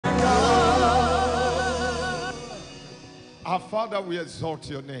Our Father, we exalt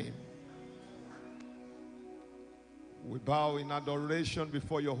your name. We bow in adoration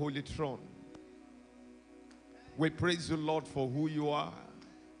before your holy throne. We praise you, Lord, for who you are.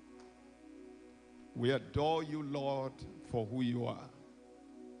 We adore you, Lord, for who you are.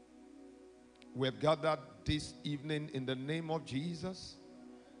 We have gathered this evening in the name of Jesus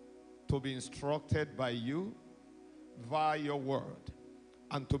to be instructed by you via your word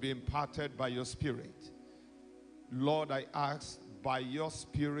and to be imparted by your spirit. Lord, I ask by your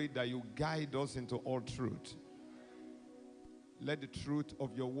spirit that you guide us into all truth. Let the truth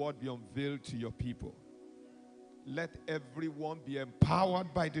of your word be unveiled to your people. Let everyone be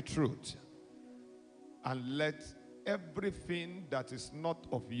empowered by the truth. And let everything that is not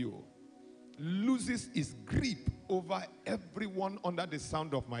of you loses its grip over everyone under the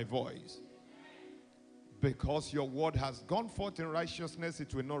sound of my voice. Because your word has gone forth in righteousness,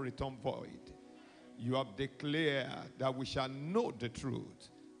 it will not return void. You have declared that we shall know the truth,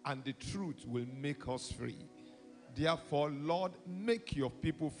 and the truth will make us free. Therefore, Lord, make your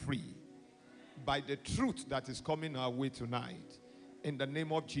people free by the truth that is coming our way tonight. In the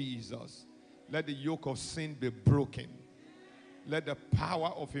name of Jesus, let the yoke of sin be broken. Let the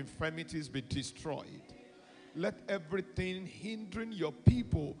power of infirmities be destroyed. Let everything hindering your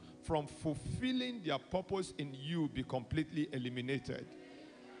people from fulfilling their purpose in you be completely eliminated.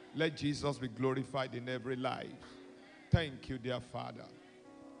 Let Jesus be glorified in every life. Thank you, dear Father.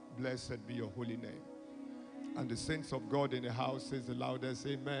 Blessed be your holy name. And the saints of God in the house says the loudest,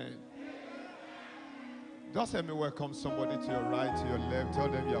 amen. Just let me welcome somebody to your right, to your left. Tell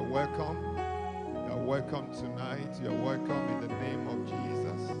them you're welcome. You're welcome tonight. You're welcome in the name of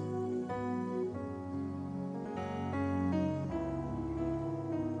Jesus.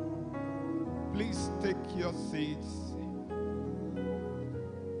 Please take your seats.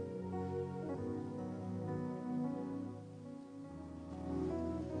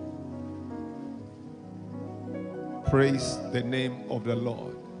 Praise the name of the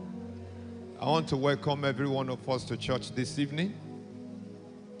Lord. I want to welcome every one of us to church this evening.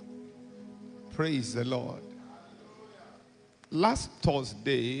 Praise the Lord. Last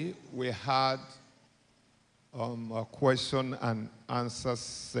Thursday, we had a question and answer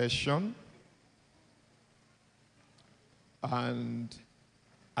session. And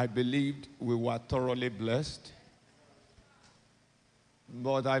I believed we were thoroughly blessed.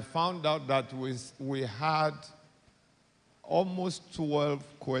 But I found out that we had almost 12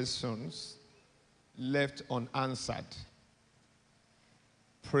 questions left unanswered.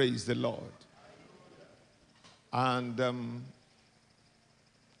 Praise the Lord. And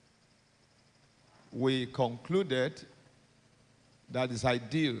we concluded that it's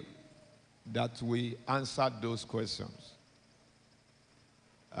ideal that we answered those questions.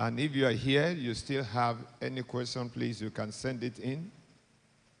 And if you are here, you still have any question, please, you can send it in.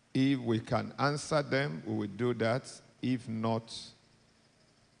 If we can answer them, we will do that. If not,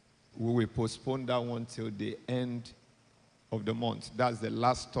 we will postpone that one till the end of the month. That's the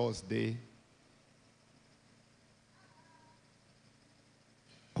last Thursday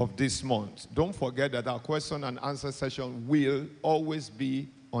of this month. Don't forget that our question and answer session will always be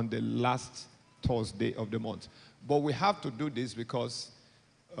on the last Thursday of the month. But we have to do this because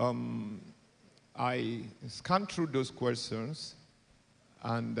I scanned through those questions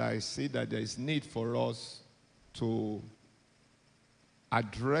and I see that there is need for us to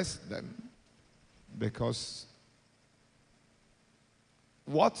address them, because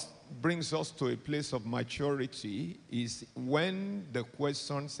what brings us to a place of maturity is when the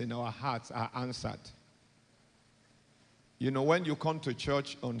questions in our hearts are answered. You know, when you come to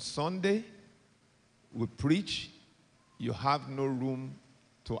church on Sunday, we preach, you have no room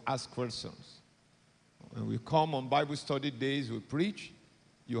to ask questions. When we come on Bible study days, we preach,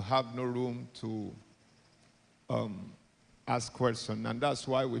 you have no room to ask questions. And that's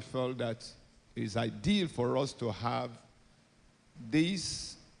why we felt that it's ideal for us to have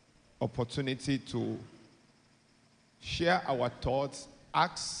this opportunity to share our thoughts,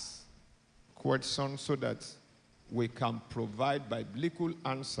 ask questions so that we can provide biblical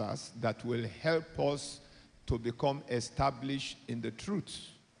answers that will help us to become established in the truth.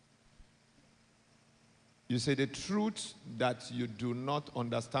 You say the truth that you do not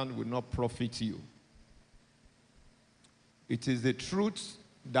understand will not profit you. It is the truth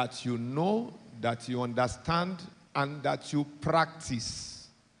that you know, that you understand, and that you practice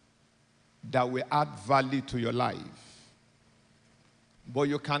that will add value to your life. But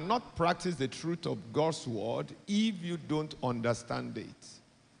you cannot practice the truth of God's word if you don't understand it.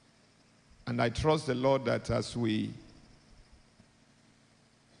 And I trust the Lord that as we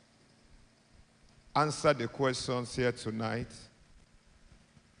answer the questions here tonight,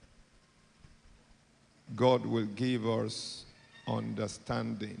 God will give us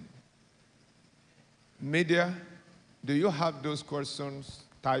understanding. Media, do you have those questions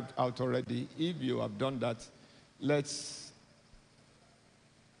typed out already? If you have done that, let's...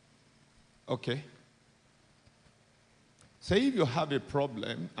 Okay. So if you have a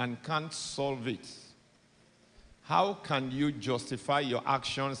problem and can't solve it, how can you justify your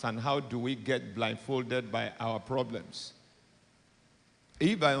actions, and how do we get blindfolded by our problems?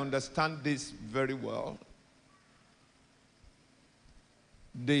 If I understand this very well,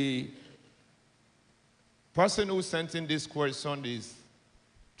 the person who sent in this question is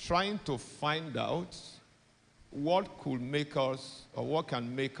trying to find out what could make us, or what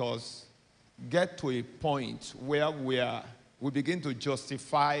can make us get to a point where we begin to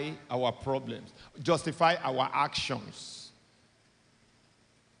justify our problems, justify our actions.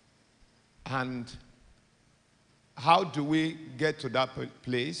 And how do we get to that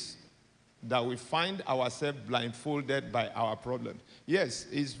place that we find ourselves blindfolded by our problems? Yes,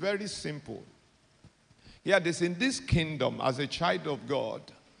 it's very simple. Yeah, this in this kingdom, as a child of God,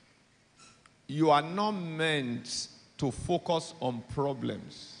 you are not meant to focus on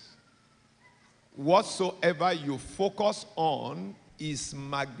problems. Whatsoever you focus on is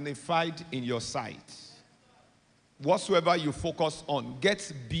magnified in your sight. Whatsoever you focus on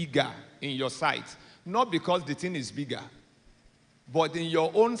gets bigger in your sight. Not because the thing is bigger, but in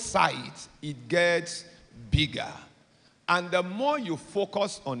your own sight, it gets bigger. And the more you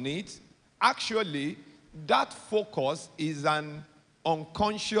focus on it, actually, that focus is an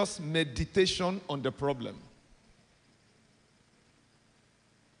unconscious meditation on the problem.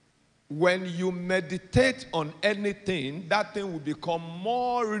 When you meditate on anything, that thing will become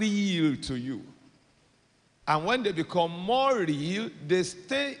more real to you. And when they become more real, they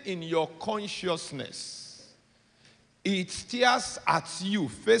stay in your consciousness. It stares at you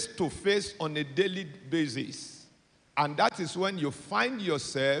face to face on a daily basis. And that is when you find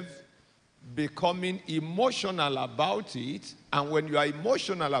yourself becoming emotional about it. And when you are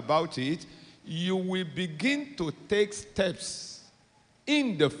emotional about it, you will begin to take steps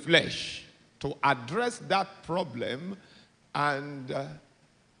in the flesh to address that problem. And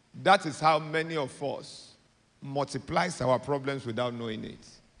that is how many of us multiplies our problems without knowing it.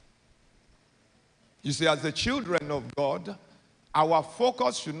 You see, as the children of God, our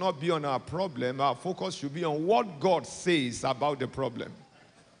focus should not be on our problem. Our focus should be on what God says about the problem.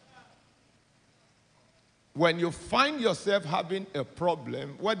 When you find yourself having a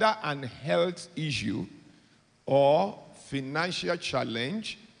problem, whether an health issue or financial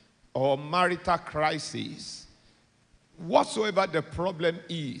challenge or marital crisis, whatsoever the problem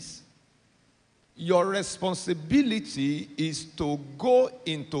is, your responsibility is to go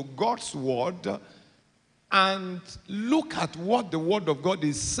into God's word and look at what the word of God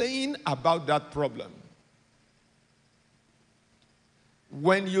is saying about that problem.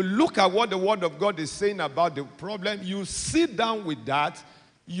 When you look at what the word of God is saying about the problem, you sit down with that,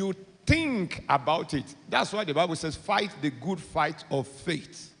 you think about it. That's why the Bible says, fight the good fight of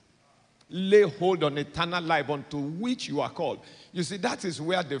faith. Lay hold on eternal life unto which you are called. You see, that is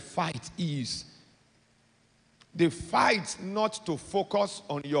where the fight is. The fight not to focus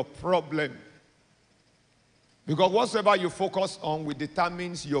on your problem. Because whatsoever you focus on will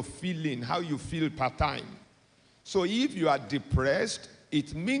determines your feeling, how you feel per time. So if you are depressed,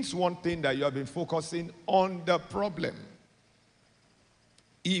 it means one thing, that you have been focusing on the problem.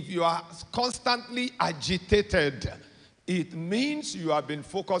 If you are constantly agitated, it means you have been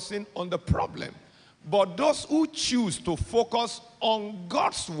focusing on the problem. But those who choose to focus on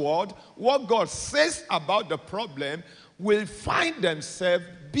God's word, what God says about the problem, will find themselves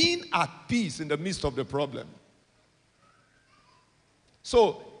being at peace in the midst of the problem.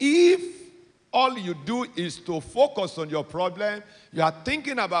 So if all you do is to focus on your problem, you are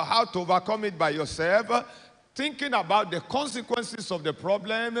thinking about how to overcome it by yourself, thinking about the consequences of the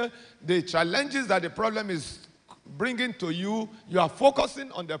problem, the challenges that the problem is bringing to you, you are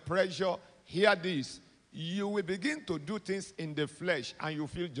focusing on the pressure. Hear this, you will begin to do things in the flesh and you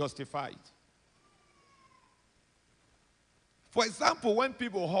feel justified. For example, when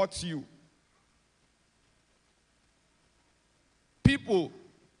people hurt you, people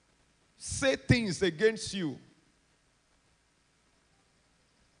say things against you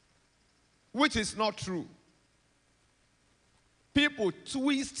which is not true. People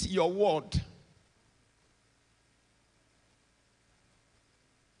twist your word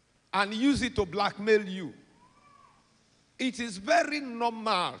and use it to blackmail you. It is very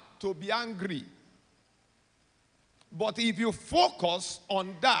normal to be angry. But if you focus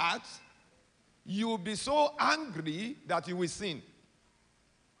on that, You will be so angry that you will sin.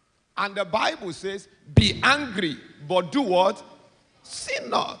 And the Bible says, be angry, but do what? Sin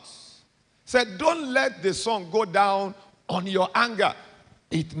not. Said, don't let the sun go down on your anger.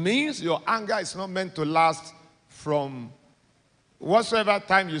 It means your anger is not meant to last from whatsoever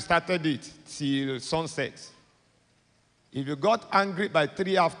time you started it till sunset. If you got angry by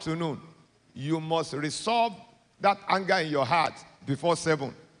 3 afternoon, you must resolve that anger in your heart before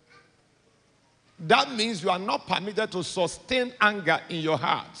 7. That means you are not permitted to sustain anger in your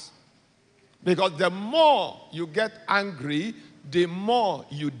heart. Because the more you get angry, the more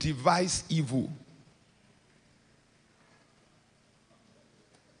you devise evil.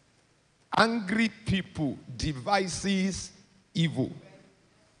 Angry people devises evil.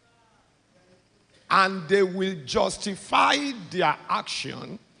 And they will justify their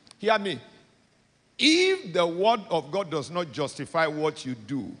action. Hear me. If the word of God does not justify what you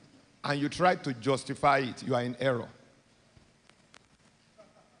do, and you try to justify it, you are in error.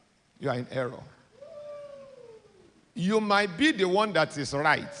 You are in error. You might be the one that is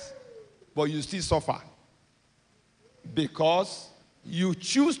right, but you still suffer. Because you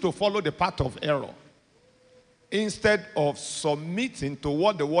choose to follow the path of error instead of submitting to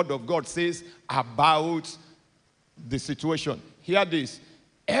what the word of God says about the situation. Hear this.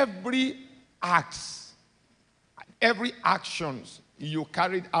 Every actions you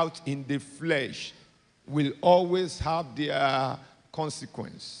carried out in the flesh will always have their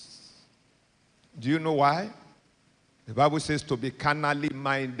consequence. Do you know why? The Bible says to be carnally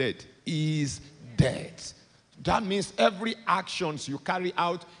minded is death. That means every actions you carry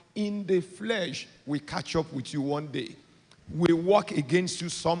out in the flesh will catch up with you one day. Will work against you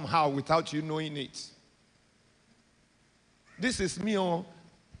somehow without you knowing it. This is me. Oh.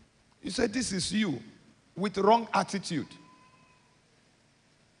 You said this is you with wrong attitude.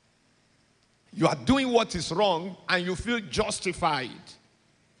 You are doing what is wrong and you feel justified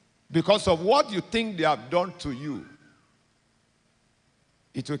because of what you think they have done to you.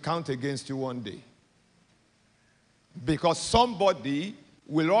 It will count against you one day. Because somebody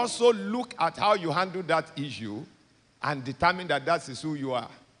will also look at how you handle that issue and determine that that is who you are.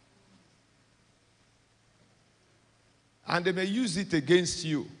 And they may use it against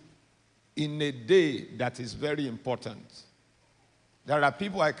you in a day that is very important. There are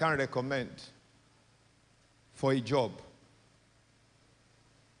people I can't recommend for a job.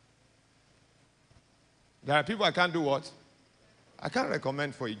 There are people I can't do what? I can't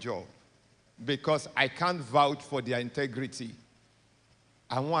recommend for a job because I can't vouch for their integrity.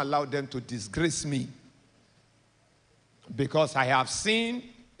 I won't allow them to disgrace me because I have seen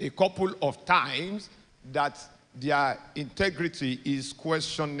a couple of times that their integrity is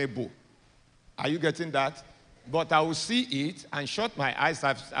questionable. Are you getting that? But I will see it and shut my eyes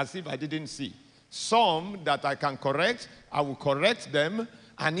as if I didn't see. Some that I can correct, I will correct them.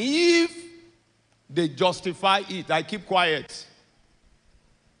 And if they justify it, I keep quiet.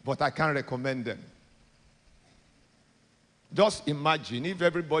 But I can't recommend them. Just imagine if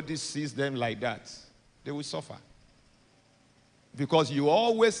everybody sees them like that, they will suffer. Because you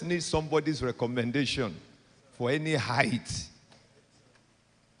always need somebody's recommendation for any height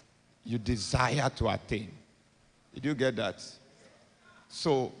you desire to attain. Did you get that?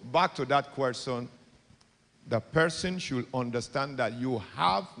 So, back to that question, the person should understand that you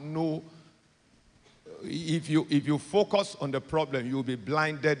have no, if you focus on the problem, you'll be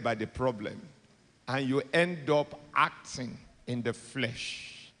blinded by the problem. And you end up acting in the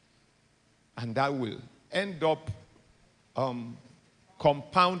flesh. And that will end up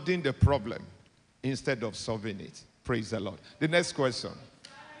compounding the problem instead of solving it. Praise the Lord. The next question.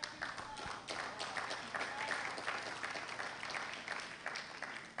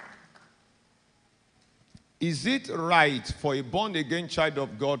 Is it right for a born-again child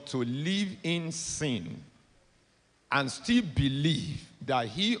of God to live in sin and still believe that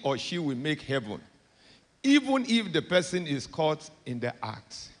he or she will make heaven, even if the person is caught in the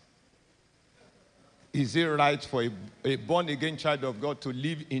act? Is it right for a born-again child of God to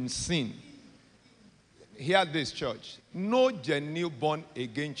live in sin? Hear this, church. No genuine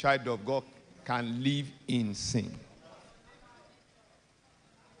born-again child of God can live in sin.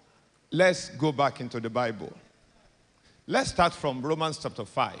 Let's go back into the Bible. Let's start from Romans chapter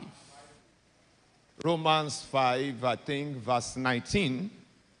 5. Romans 5, I think, verse 19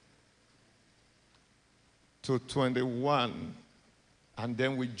 to 21. And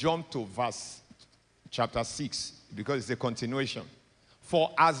then we jump to verse chapter 6, because it's a continuation.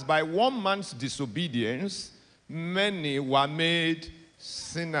 For as by one man's disobedience, many were made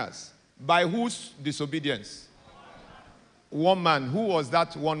sinners. By whose disobedience? One man. Who was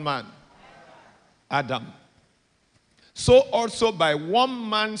that one man? Adam. So also by one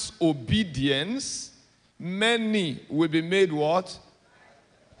man's obedience, many will be made what?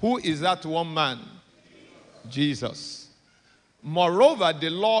 Who is that one man? Jesus. Moreover, the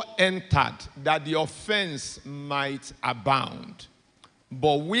law entered that the offense might abound.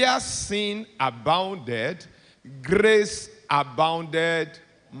 But where sin abounded, grace abounded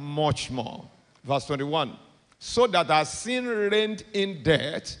much more. Verse 21. So that as sin reigned in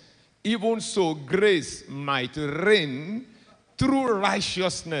death, even so grace might reign through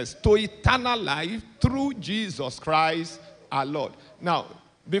righteousness to eternal life through Jesus Christ our Lord. Now,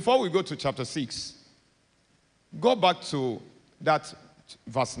 before we go to chapter 6, go back to that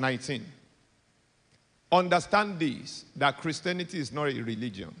verse 19. Understand this, that Christianity is not a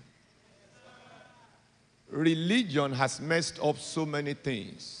religion. Religion has messed up so many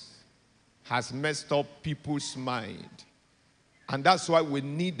things, has messed up people's mind. And that's why we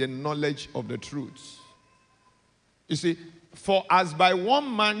need the knowledge of the truth. You see, for as by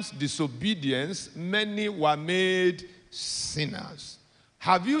one man's disobedience, many were made sinners.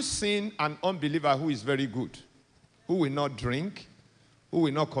 Have you seen an unbeliever who is very good, who will not drink, who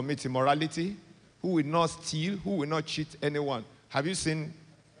will not commit immorality, who will not steal, who will not cheat anyone? Have you seen?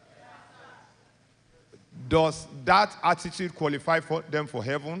 Does that attitude qualify for them for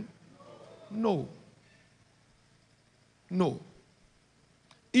heaven? No. No.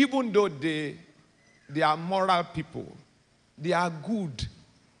 Even though they are moral people, they are good.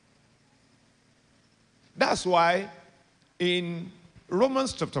 That's why in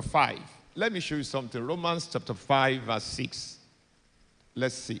Romans chapter 5, let me show you something. Romans chapter 5 verse 6.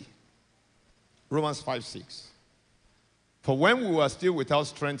 Let's see. Romans 5, 6. For when we were still without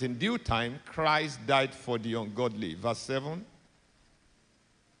strength, in due time, Christ died for the ungodly. Verse 7.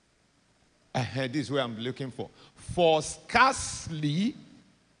 This is where I'm looking for. For scarcely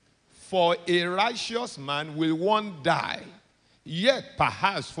for a righteous man will one die. Yet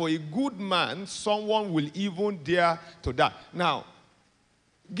perhaps for a good man, someone will even dare to die. Now,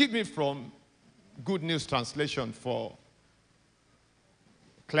 give me from Good News Translation for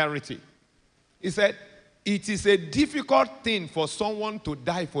clarity. He said, it is a difficult thing for someone to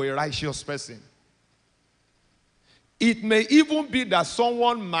die for a righteous person. It may even be that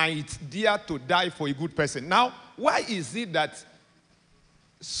someone might dare to die for a good person. Now, why is it that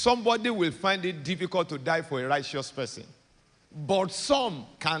somebody will find it difficult to die for a righteous person, but some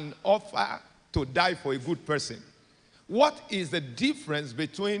can offer to die for a good person? What is the difference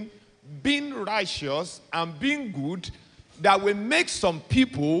between being righteous and being good that will make some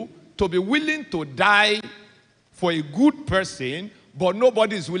people to be willing to die for a good person, but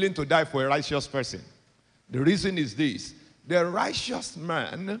nobody is willing to die for a righteous person? The reason is this. The righteous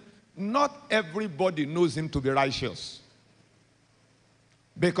man, not everybody knows him to be righteous.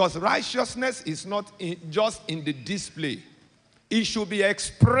 Because righteousness is not just in the display. It should be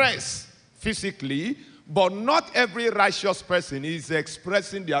expressed physically, but not every righteous person is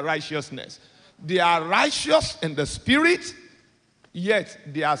expressing their righteousness. They are righteous in the spirit, yet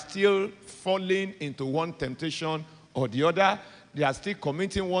they are still falling into one temptation or the other. They are still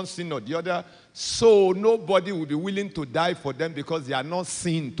committing one sin or the other. So nobody will be willing to die for them because they are not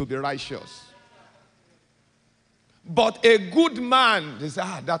seen to be righteous. But a good man, they say,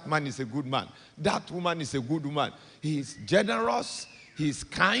 that man is a good man. That woman is a good woman. He is generous. He is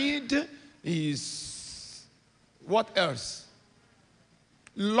kind. He is, what else?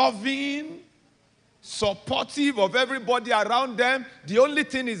 Loving, supportive of everybody around them. The only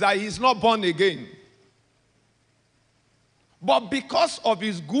thing is that he is not born again. But because of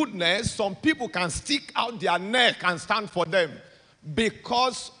his goodness, some people can stick out their neck and stand for them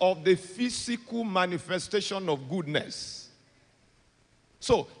because of the physical manifestation of goodness.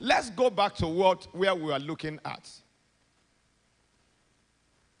 So let's go back to where we are looking at.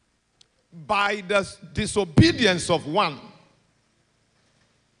 By the disobedience of one,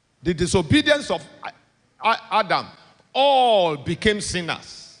 the disobedience of Adam, all became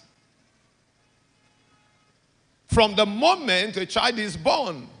sinners. From the moment a child is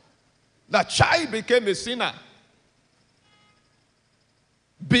born, the child became a sinner.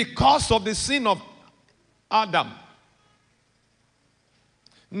 Because of the sin of Adam.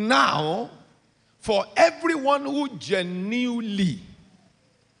 Now, for everyone who genuinely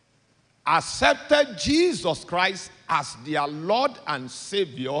accepted Jesus Christ as their Lord and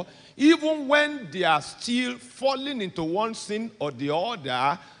Savior, even when they are still falling into one sin or the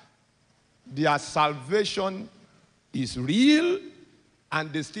other, their salvation is real,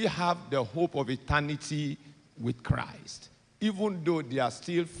 and they still have the hope of eternity with Christ, even though they are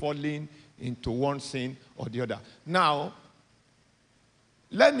still falling into one sin or the other. Now,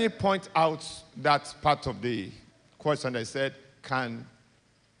 Let me point out that part of the question I said, can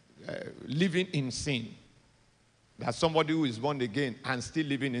living in sin. There's somebody who is born again and still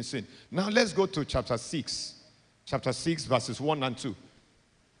living in sin. Now let's go to chapter 6. Chapter 6, verses 1 and 2.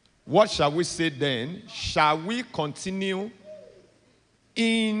 What shall we say then? Shall we continue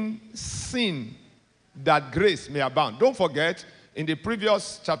in sin that grace may abound? Don't forget, in the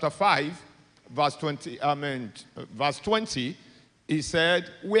previous chapter 5, verse 20, he said,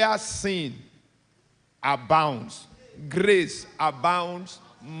 where sin abounds, grace abounds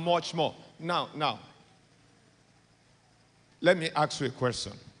much more. Now, let me ask you a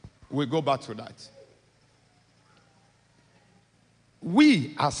question. We'll go back to that.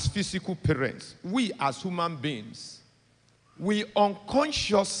 We as physical parents, we as human beings, we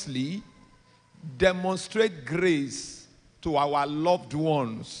unconsciously demonstrate grace to our loved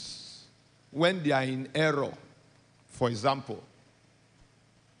ones when they are in error. For example,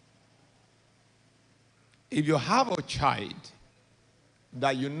 if you have a child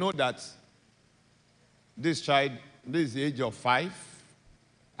that you know that this child, this is the age of 5,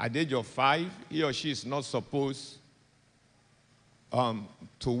 at the age of 5, he or she is not supposed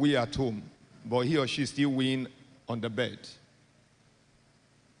to wee at home, but he or she is still weeing on the bed.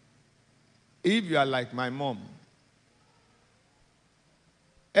 If you are like my mom,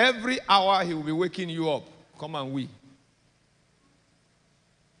 every hour he will be waking you up, come and wee.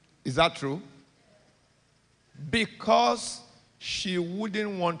 Is that true? Because she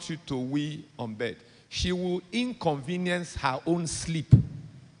wouldn't want you to wee on bed. She will inconvenience her own sleep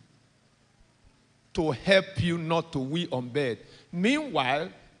to help you not to wee on bed. Meanwhile,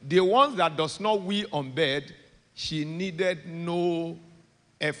 the ones that does not wee on bed, she needed no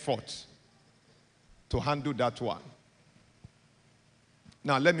effort to handle that one.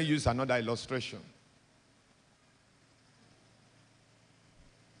 Now, let me use another illustration.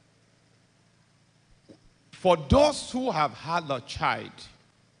 For those who have had a child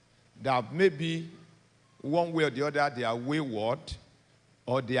that maybe one way or the other they are wayward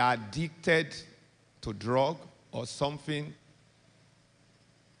or they are addicted to drug or something,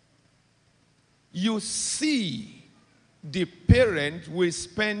 you see the parent will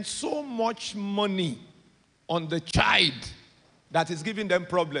spend so much money on the child that is giving them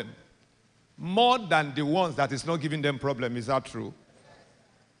problem more than the ones that is not giving them problem. Is that true?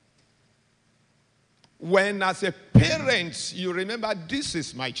 When as a parent, you remember, this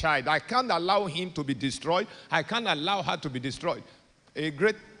is my child. I can't allow him to be destroyed. I can't allow her to be destroyed. A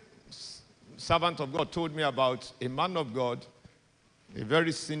great servant of God told me about a man of God, a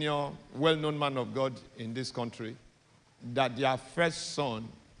very senior, well-known man of God in this country, that their first son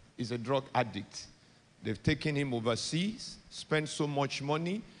is a drug addict. They've taken him overseas, spent so much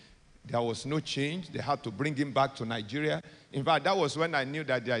money. There was no change. They had to bring him back to Nigeria. In fact, that was when I knew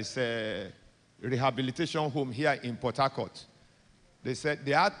that there is a rehabilitation home here in Port Harcourt. They said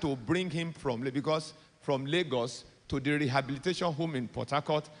they had to bring him from Lagos to the rehabilitation home in Port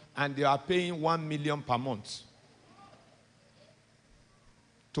Harcourt, and they are paying 1 million per month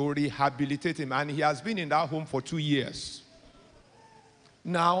to rehabilitate him, and he has been in that home for 2 years.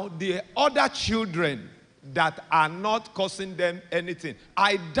 Now, the other children that are not costing them anything,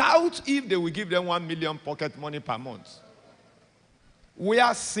 I doubt if they will give them 1 million pocket money per month.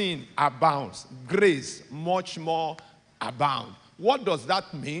 Where sin abounds, grace much more abound. What does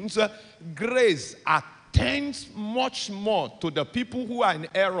that mean? Grace attends much more to the people who are in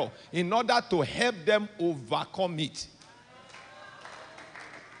error in order to help them overcome it.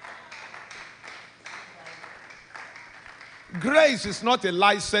 Grace is not a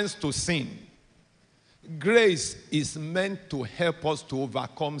license to sin. Grace is meant to help us to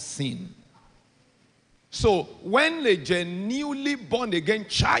overcome sin. So, when a genuinely born again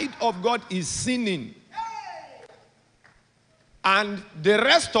child of God is sinning, and the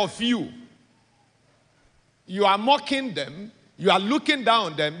rest of you are mocking them, you are looking down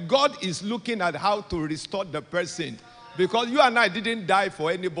on them, God is looking at how to restore the person. Because you and I didn't die for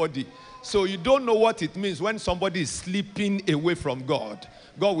anybody. So you don't know what it means when somebody is slipping away from God.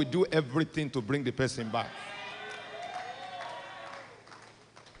 God will do everything to bring the person back.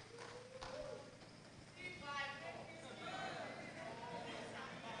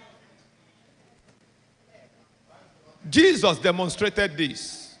 Jesus demonstrated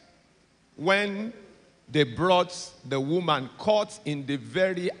this when they brought the woman caught in the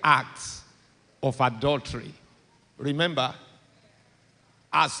very act of adultery. Remember,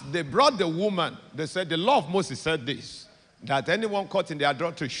 as they brought the woman, they said, the law of Moses said this, that anyone caught in the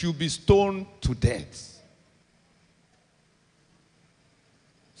adultery should be stoned to death.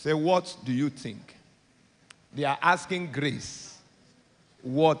 Say, what do you think? They are asking grace.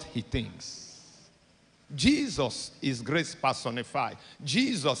 what he thinks. Jesus is grace personified.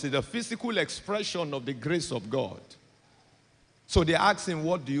 Jesus is the physical expression of the grace of God. So they asked him,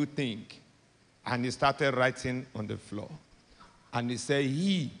 what do you think? And he started writing on the floor. And he said,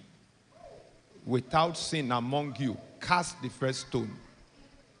 he, without sin among you, cast the first stone.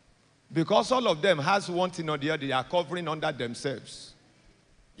 Because all of them has one thing or the other, they are covering under themselves.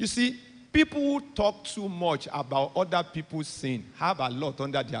 You see, people who talk too much about other people's sin have a lot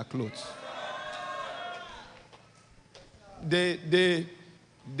under their clothes. They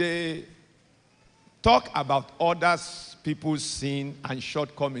talk about others people's sin and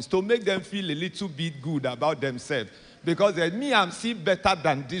shortcomings to make them feel a little bit good about themselves. Because me, I'm still better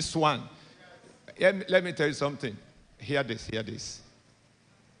than this one. Let me tell you something. Hear this, hear this.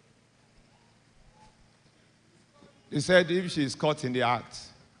 He said if she is caught in the act,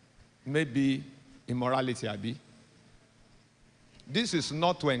 maybe immorality, Abi. This is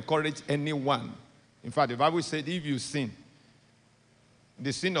not to encourage anyone. In fact, the Bible said if you sin,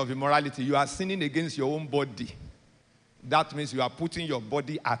 the sin of immorality, you are sinning against your own body. That means you are putting your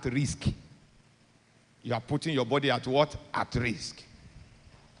body at risk. You are putting your body at what? At risk.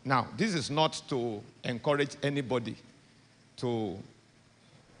 Now, this is not to encourage anybody to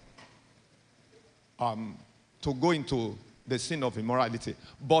go into the sin of immorality.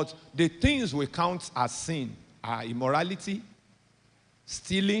 But the things we count as sin are immorality,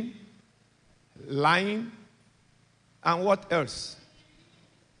 stealing, lying, and what else?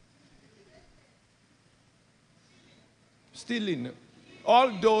 Stealing.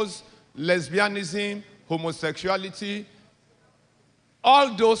 All those, lesbianism, homosexuality,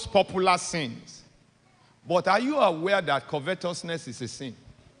 all those popular sins. But are you aware that covetousness is a sin?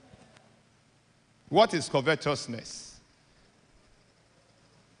 What is covetousness?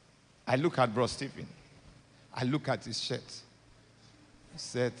 I look at Bro Stephen. I look at his shirt. He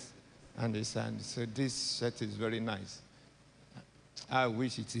said, and he said, this shirt is very nice. I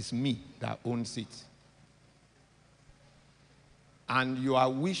wish it is me that owns it. And you are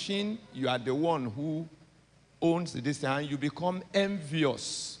wishing you are the one who owns this, and you become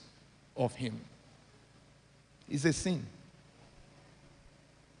envious of him. It's a sin.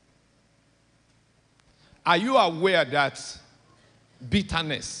 Are you aware that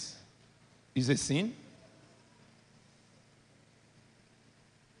bitterness is a sin?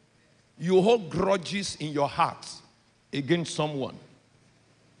 You hold grudges in your heart against someone.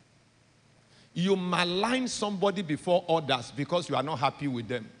 You malign somebody before others because you are not happy with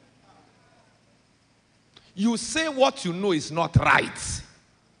them. You say what you know is not right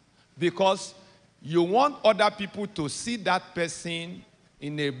because you want other people to see that person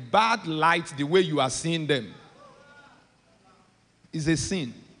in a bad light the way you are seeing them. It's a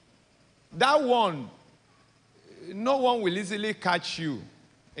sin. That one, no one will easily catch you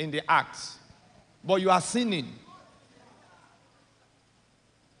in the act, but you are sinning.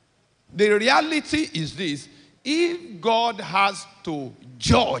 The reality is this: if God has to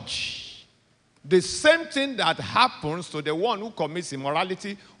judge the same thing that happens to the one who commits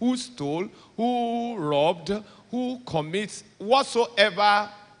immorality, who stole, who robbed, who commits whatsoever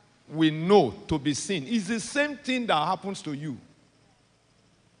we know to be sin, is the same thing that happens to you.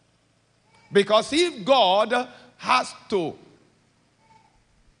 Because if God has to,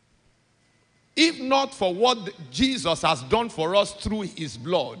 if not for what Jesus has done for us through his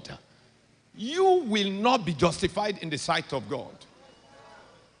blood, you will not be justified in the sight of God.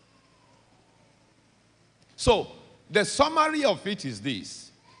 So, the summary of it is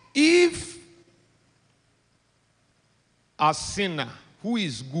this: if a sinner who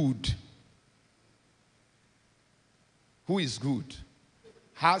is good,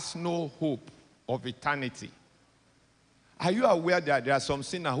 has no hope of eternity. Are you aware that there are some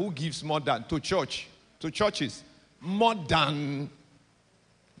sinners who gives more than to churches, more than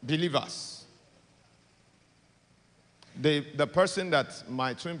believers? The person that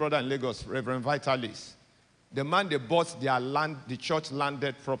my twin brother in Lagos, Reverend Vitalis, the man they bought their land, the church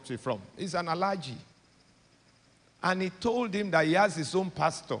landed property from, is an Alaji. And he told him that he has his own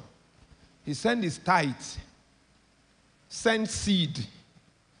pastor. He sent his tithe, sent seed,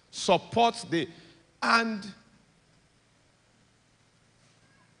 supports and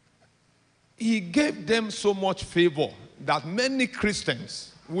he gave them so much favor that many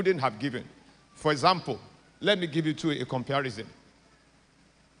Christians wouldn't have given. For example, let me give you a comparison.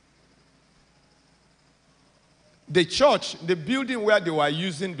 The church, the building where they were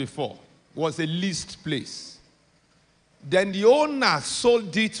using before, was a leased place. Then the owner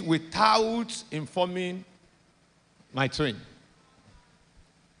sold it without informing my twin.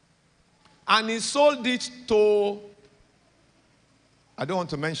 And he sold it to I don't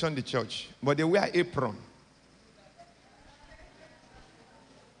want to mention the church, but they wear apron.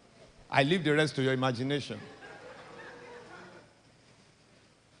 I leave the rest to your imagination.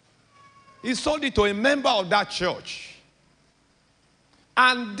 He sold it to a member of that church.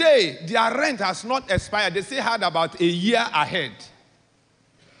 And their rent has not expired. They still had about a year ahead.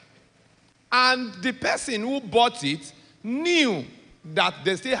 And the person who bought it knew that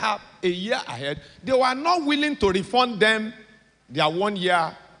they still have a year ahead. They were not willing to refund them their 1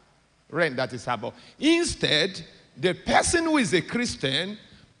 year rent that is above. Instead, the person who is a Christian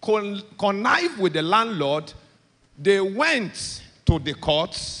connived with the landlord. They went to the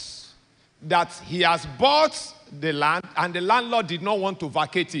courts that he has bought the land and the landlord did not want to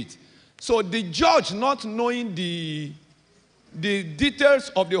vacate it. So the judge, not knowing the details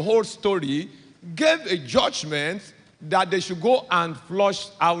of the whole story, gave a judgment that they should go and flush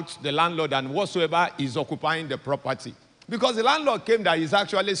out the landlord and whatsoever is occupying the property. Because the landlord came that he's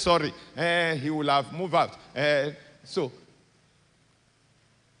actually sorry. He will have moved out. So,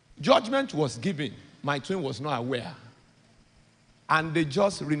 judgment was given. My twin was not aware. And they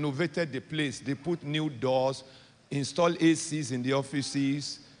just renovated the place. They put new doors, installed ACs in the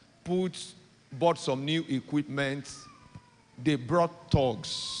offices, bought some new equipment. They brought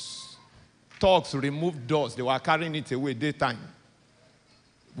thugs. Thugs removed doors. They were carrying it away daytime.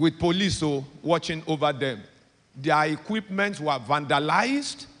 With police watching over them. Their equipment were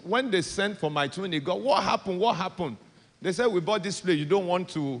vandalized. When they sent for my twin, they go, what happened? What happened? They said, we bought this place. You don't want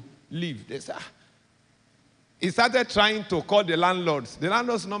to leave. They said, He started trying to call the landlords. The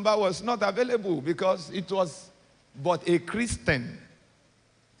landlord's number was not available because it was but a Christian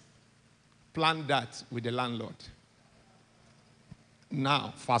planned that with the landlord.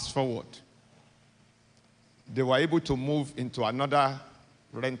 Now, fast forward. They were able to move into another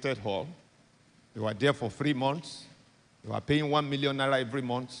rented hall. They were there for 3 months. They were paying 1 million naira every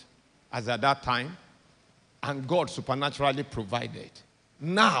month, as at that time. And God supernaturally provided.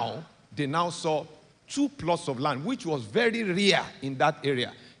 Now, they now saw 2 plots of land, which was very rare in that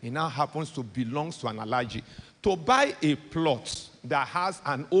area. It now happens to belong to an allergy. To buy a plot that has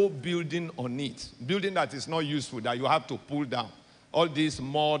an old building on it, building that is not useful, that you have to pull down, all these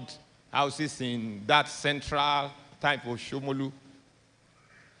mud houses in that central type of Shomolu.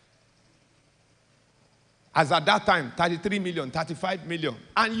 As at that time, 33 million, 35 million.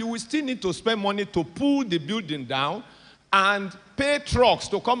 And you will still need to spend money to pull the building down and pay trucks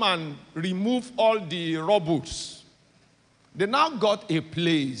to come and remove all the rubbles. They now got a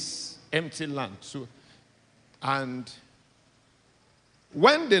place, empty land. And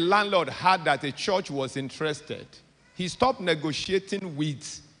when the landlord heard that a church was interested, he stopped negotiating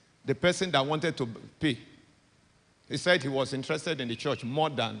with the person that wanted to pay. He said he was interested in the church more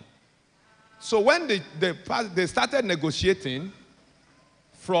than. So when they started negotiating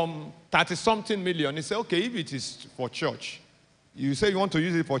from 30-something million, he said, okay, if it is for church, you say you want to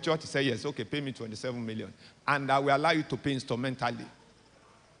use it for church, he said, yes, okay, pay me 27 million. And I will allow you to pay instrumentally.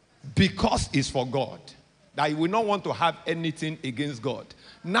 Because it's for God. That he will not want to have anything against God.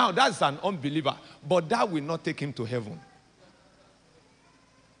 Now, that's an unbeliever. But that will not take him to heaven.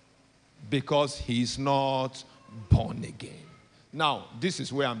 Because he is not born again. Now, this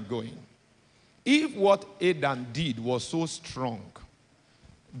is where I'm going. If what Adam did was so strong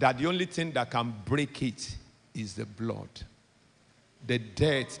that the only thing that can break it is the blood, the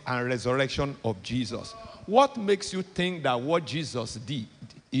death and resurrection of Jesus, what makes you think that what Jesus did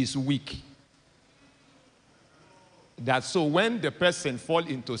is weak? That so when the person falls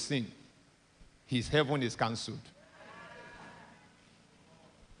into sin, his heaven is cancelled.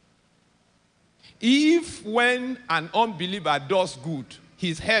 If when an unbeliever does good,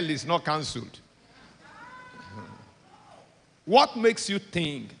 his hell is not cancelled. What makes you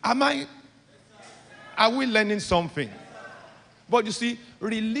think, are we learning something? But you see,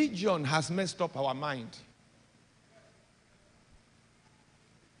 religion has messed up our mind.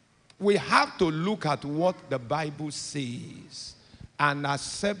 We have to look at what the Bible says and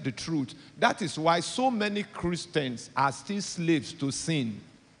accept the truth. That is why so many Christians are still slaves to sin.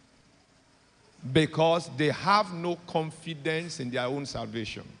 Because they have no confidence in their own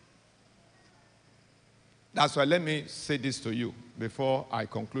salvation. That's why let me say this to you before I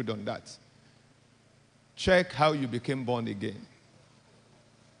conclude on that. Check how you became born again.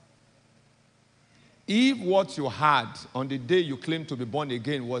 If what you had on the day you claimed to be born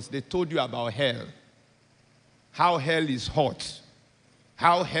again was they told you about hell, how hell is hot,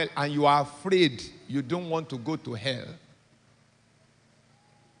 and you are afraid you don't want to go to hell,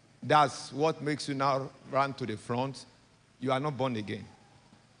 that's what makes you now run to the front. You are not born again.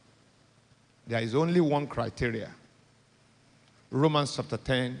 There is only one criteria. Romans chapter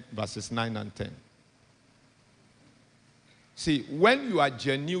 10, verses 9 and 10. See, when you are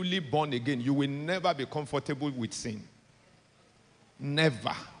genuinely born again, you will never be comfortable with sin.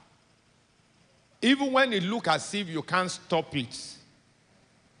 Never. Even when it looks as if you can't stop it.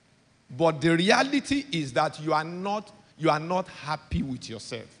 But the reality is that you are not happy with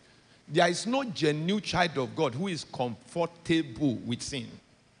yourself. There is no genuine child of God who is comfortable with sin.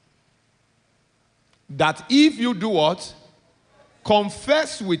 That if you do what?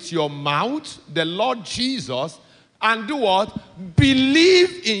 Confess with your mouth the Lord Jesus, and do what?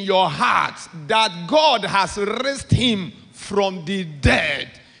 Believe in your heart that God has raised him from the dead.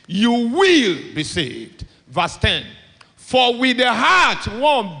 You will be saved. Verse 10. For with the heart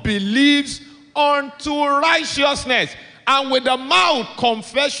one believes unto righteousness, and with the mouth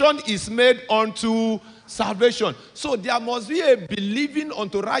confession is made unto salvation. So there must be a believing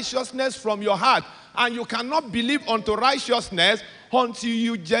unto righteousness from your heart. And you cannot believe unto righteousness until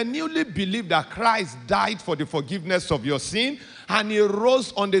you genuinely believe that Christ died for the forgiveness of your sin and he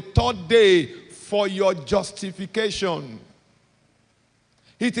rose on the third day for your justification.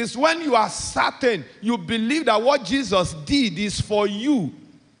 It is when you are certain, you believe that what Jesus did is for you.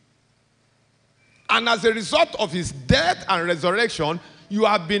 And as a result of his death and resurrection, you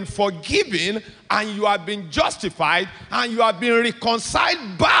have been forgiven and you have been justified and you have been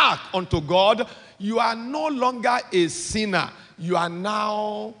reconciled back unto God. You are no longer a sinner. You are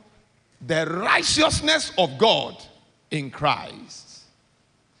now the righteousness of God in Christ.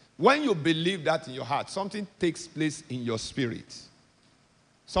 When you believe that in your heart, something takes place in your spirit.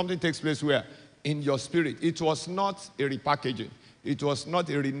 Something takes place where? In your spirit. It was not a repackaging. It was not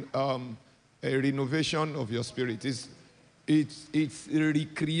a renovation of your spirit. It's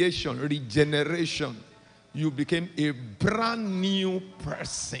recreation, regeneration. You became a brand new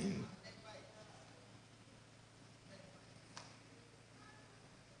person.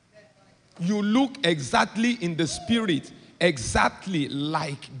 You look exactly in the spirit, exactly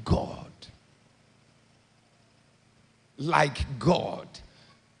like God. Like God.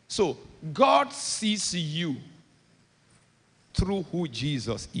 So, God sees you through who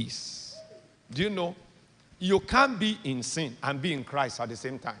Jesus is. Do you know? You can't be in sin and be in Christ at the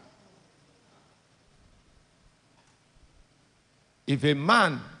same time. If a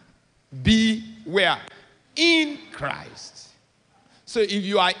man be where? In Christ. So if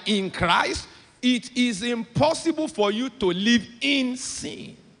you are in Christ, it is impossible for you to live in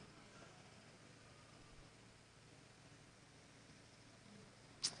sin.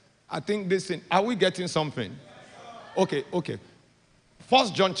 I think this thing, are we getting something? Okay.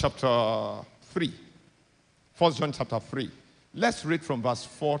 1 John chapter 3. 1 John chapter 3. Let's read from verse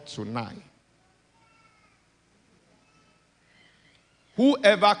 4 to 9.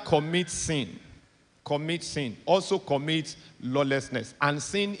 Whoever commits sin, also commits lawlessness. And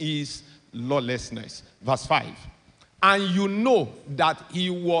sin is lawlessness. Verse 5. And you know that he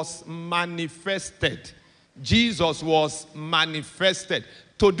was manifested. Jesus was manifested.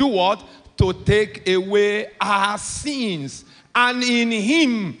 To do what? To take away our sins. And in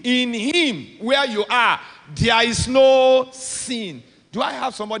him, where you are, there is no sin. Do I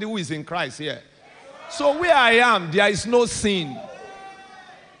have somebody who is in Christ here? So where I am, there is no sin.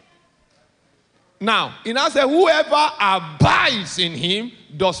 Now, in answer, whoever abides in him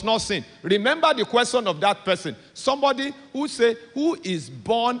does not sin. Remember the question of that person. Somebody who is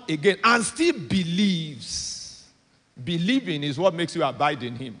born again and still believes. Believing is what makes you abide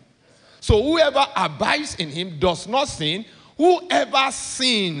in him. So whoever abides in him does not sin. Whoever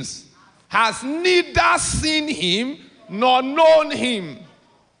sins has neither seen him nor known him.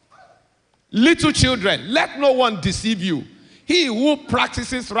 Little children, let no one deceive you. He who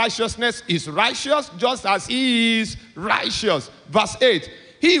practices righteousness is righteous just as he is righteous. Verse 8.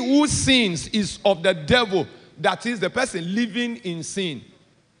 He who sins is of the devil. That is the person living in sin.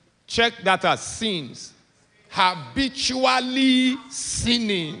 Check that as sins. Habitually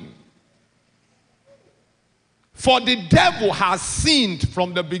sinning. For the devil has sinned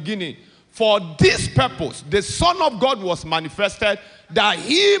from the beginning. For this purpose, the Son of God was manifested that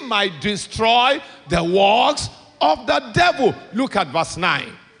he might destroy the works of the devil. Look at verse 9.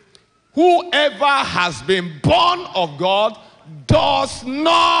 Whoever has been born of God does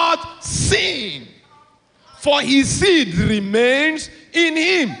not sin. For his seed remains in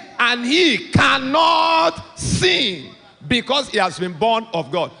him, and he cannot sin because he has been born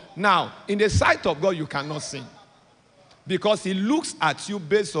of God. Now, in the sight of God, you cannot sin. Because he looks at you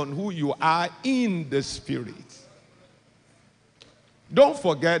based on who you are in the spirit. Don't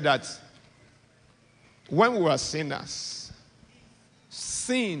forget that when we were sinners,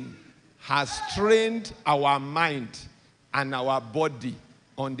 sin has trained our mind and our body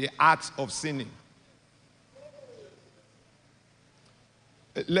on the art of sinning.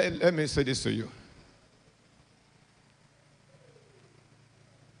 Let me say this to you.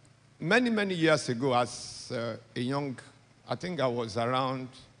 Many, many years ago, as a young, I think I was around,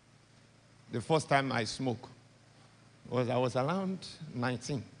 the first time I smoked, I was around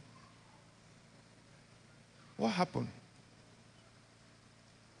 19. What happened?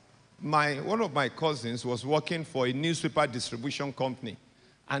 One of my cousins was working for a newspaper distribution company,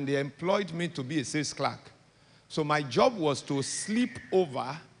 and they employed me to be a sales clerk. So my job was to sleep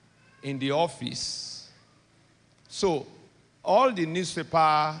over in the office. So all the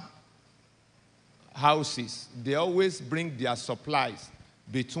newspaper houses, they always bring their supplies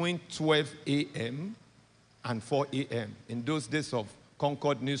between 12 a.m. and 4 a.m. In those days of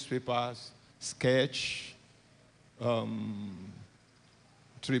Concord newspapers, Sketch,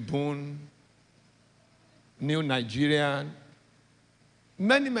 Tribune, New Nigerian,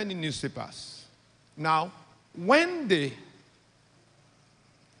 many, many newspapers. Now, when they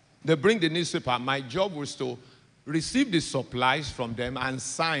bring the newspaper, my job was to receive the supplies from them and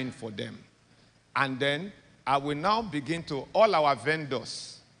sign for them. And then I will now begin to, all our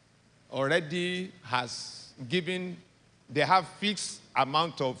vendors already has given, they have fixed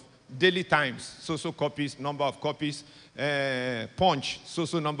amount of daily times, so copies, number of copies, Punch,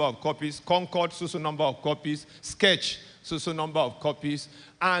 so number of copies, Concord, so number of copies, Sketch, so number of copies.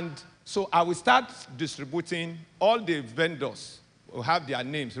 And so I will start distributing. All the vendors will have their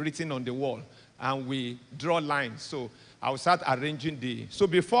names written on the wall, and we draw lines. So I will start arranging so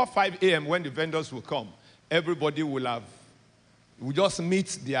before 5 a.m. when the vendors will come, everybody will just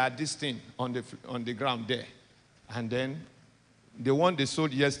meet this thing on the ground there. And then the one they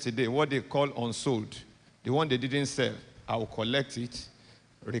sold yesterday, what they call unsold, the one they didn't sell, I will collect it,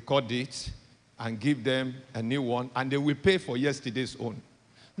 record it, and give them a new one, and they will pay for yesterday's own.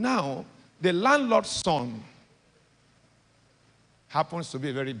 Now, the landlord's son happens to be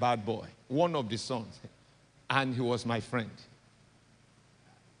a very bad boy, one of the sons, and he was my friend.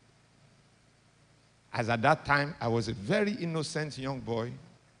 As at that time, I was a very innocent young boy,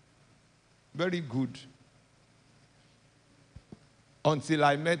 very good, until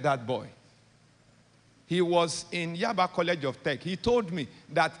I met that boy. He was in Yaba College of Tech. He told me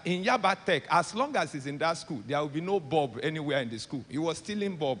that in Yaba Tech, as long as he's in that school, there will be no bulb anywhere in the school. He was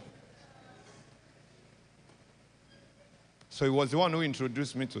stealing bulb. So he was the one who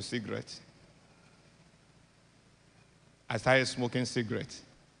introduced me to cigarettes. I started smoking cigarettes.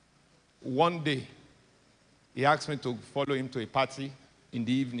 One day, he asked me to follow him to a party in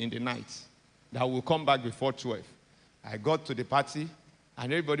the evening, in the night, that will come back before 12. I got to the party,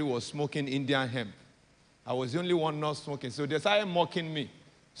 and everybody was smoking Indian hemp. I was the only one not smoking, so they started mocking me.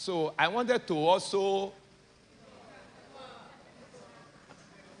 So I wanted to also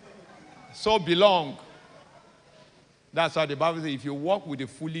belong. That's why the Bible says, if you walk with the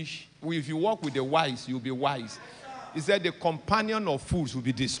foolish, if you walk with the wise, you'll be wise. It said the companion of fools will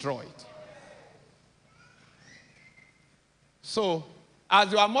be destroyed. So,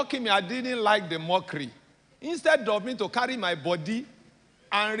 as you are mocking me, I didn't like the mockery. Instead of me to carry my body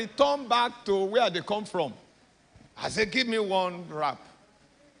and return back to where they come from, I said, give me one rap.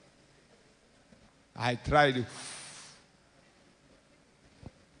 I tried it.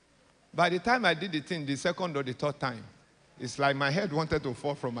 By the time I did the thing, the second or the third time, it's like my head wanted to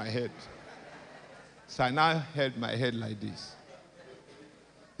fall from my head. So I now held my head like this.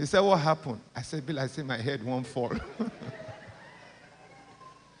 He said, what happened? I said, Bill, my head won't fall.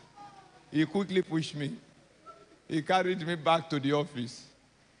 He quickly pushed me. He carried me back to the office.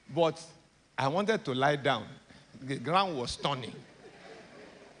 But I wanted to lie down. The ground was turning.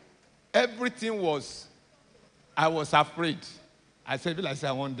 Everything was, I was afraid. I said, Bill,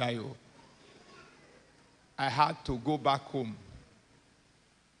 I won't die. Oh. I had to go back home.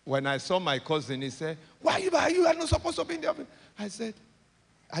 When I saw my cousin, he said, why you are not supposed to be in the office? I said,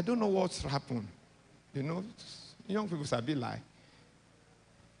 I don't know what's happened. You know, young people say, be lie.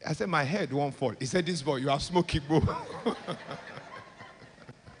 I said, my head won't fall. He said, this boy, you are smoking, bro.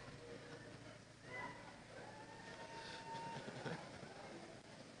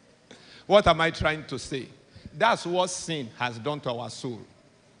 What am I trying to say? That's what sin has done to our soul.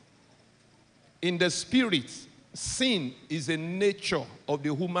 In the spirit, sin is a nature of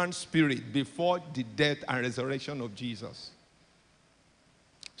the human spirit before the death and resurrection of Jesus.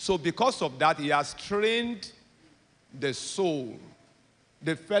 So because of that, he has trained the soul.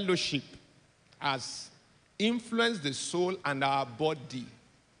 The fellowship has influenced the soul and our body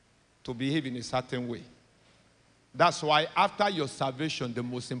to behave in a certain way. That's why after your salvation, the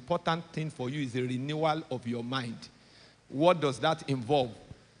most important thing for you is the renewal of your mind. What does that involve?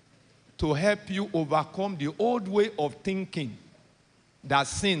 To help you overcome the old way of thinking that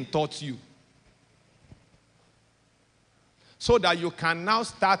sin taught you. So that you can now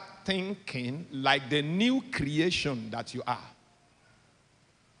start thinking like the new creation that you are.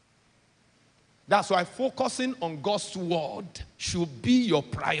 That's why focusing on God's word should be your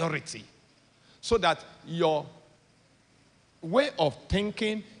priority. So that your way of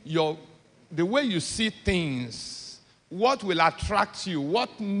thinking, the way you see things, what will attract you,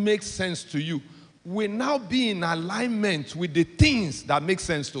 what makes sense to you, will now be in alignment with the things that make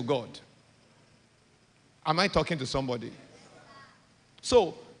sense to God. Am I talking to somebody?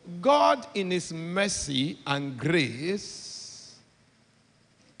 So, God in his mercy and grace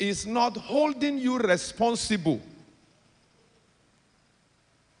is not holding you responsible.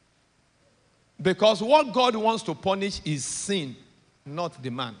 Because what God wants to punish is sin, not the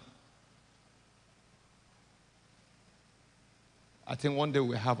man. I think one day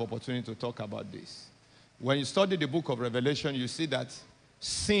we'll have opportunity to talk about this. When you study the book of Revelation, you see that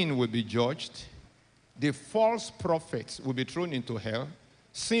sin will be judged. The false prophets will be thrown into hell.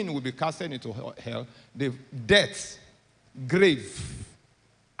 Sin will be casted into hell. The death, grave,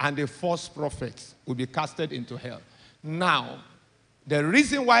 and the false prophets will be casted into hell. Now, the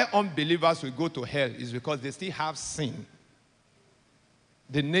reason why unbelievers will go to hell is because they still have sin.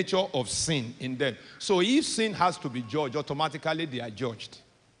 The nature of sin in them. So if sin has to be judged, automatically they are judged.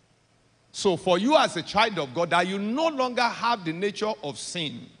 So for you as a child of God, that you no longer have the nature of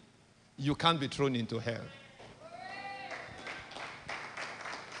sin, you can't be thrown into hell.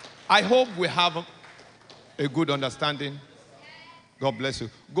 I hope we have a good understanding. God bless you.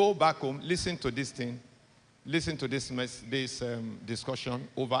 Go back home, listen to this thing. Listen to this discussion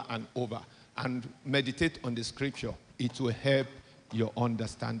over and over. And meditate on the scripture. It will help your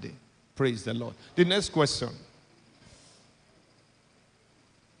understanding. Praise the Lord. The next question.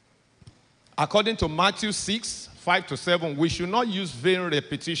 According to Matthew 6, 5-7, we should not use vain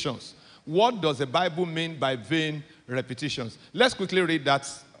repetitions. What does the Bible mean by vain repetitions? Let's quickly read that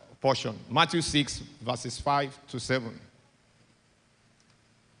portion. Matthew 6, verses 5-7.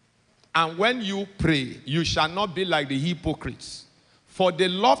 And when you pray, you shall not be like the hypocrites, for they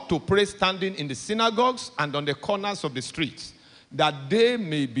love to pray standing in the synagogues and on the corners of the streets, that they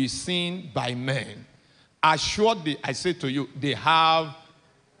may be seen by men. Assuredly, I say to you, they have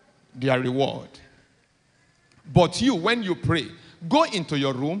their reward. But you, when you pray, go into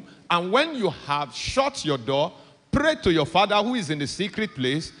your room, and when you have shut your door, pray to your Father who is in the secret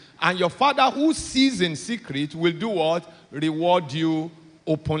place, and your Father who sees in secret will do what? Reward you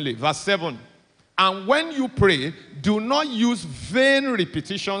openly. Verse 7. And when you pray, do not use vain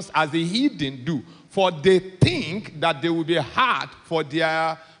repetitions as the heathen do, for they think that they will be heard for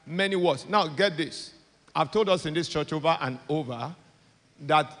their many words. Now, get this. I've told us in this church over and over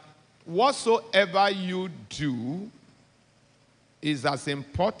that whatsoever you do is as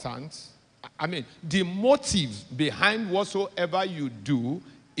important. The motive behind whatsoever you do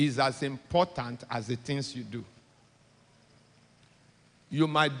is as important as the things you do. You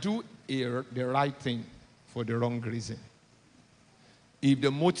might do the right thing for the wrong reason. If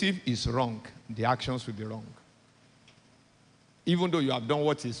the motive is wrong, the actions will be wrong. Even though you have done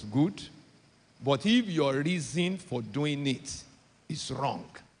what is good, but if your reason for doing it is wrong,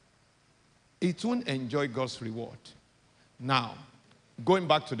 it won't enjoy God's reward. Now, going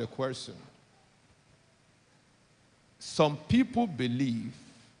back to the question, some people believe,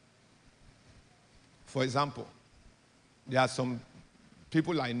 for example, there are some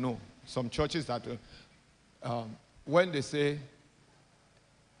people I know, some churches that when they say,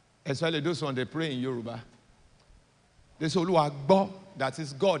 especially those when they pray in Yoruba, they say, Oluwa, that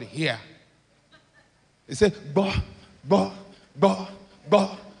is God here. They say, bo,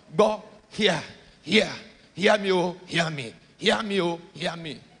 here, hear me, oh, hear me, hear me, oh, hear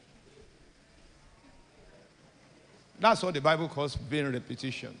me. That's what the Bible calls vain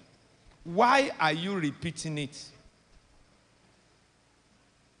repetition. Why are you repeating it?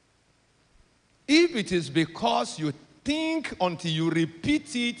 If it is because you think until you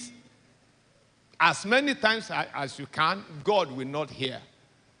repeat it as many times as you can, God will not hear,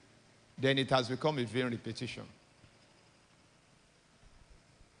 then it has become a vain repetition.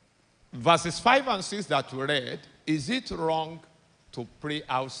 Verses 5 and 6 that we read, is it wrong to pray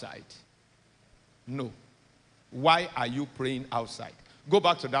outside? No. Why are you praying outside? Go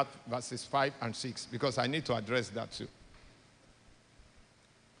back to that verses 5 and 6 because I need to address that too.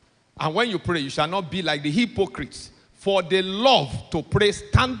 And when you pray, you shall not be like the hypocrites, for they love to pray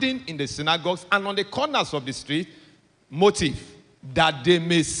standing in the synagogues and on the corners of the street. Motive, that they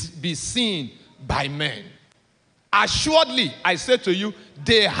may be seen by men. Assuredly, I say to you,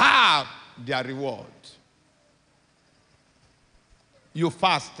 they have their reward. You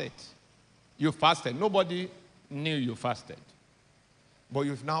fasted. You fasted. Nobody knew you fasted. But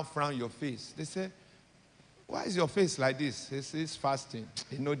you've now frowned your face. They say, why is your face like this? It's fasting.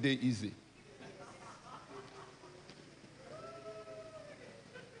 It's no day easy.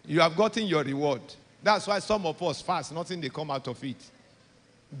 You have gotten your reward. That's why some of us fast, nothing they come out of it.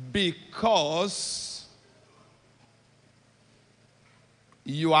 Because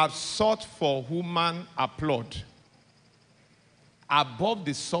you have sought for human applaud above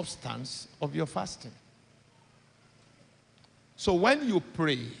the substance of your fasting. So when you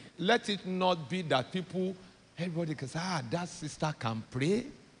pray, let it not be that everybody can say, that sister can pray,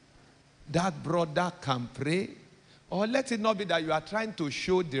 that brother can pray. Or let it not be that you are trying to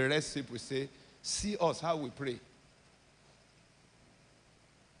show the rest people, say, see us, how we pray.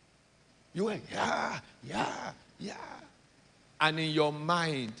 You went, yeah. And in your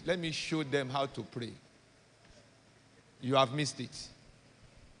mind, let me show them how to pray. You have missed it.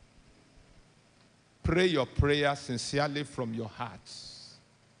 Pray your prayer sincerely from your heart,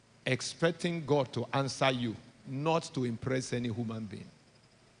 expecting God to answer you, not to impress any human being.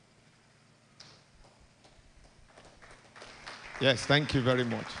 Yes, thank you very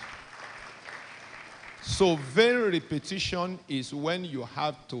much. So vain repetition is when you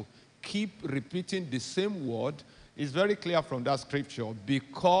have to keep repeating the same word. It's very clear from that scripture,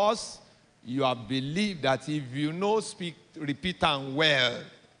 because you have believed that if you repeat and well,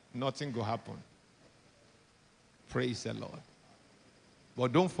 nothing will happen. Praise the Lord.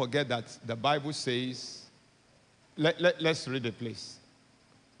 But don't forget that the Bible says, let's read the place.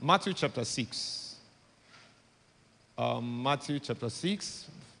 Matthew chapter 6. Matthew chapter 6,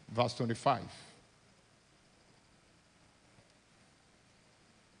 verse 25.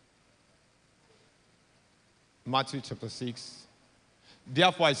 Matthew chapter 6.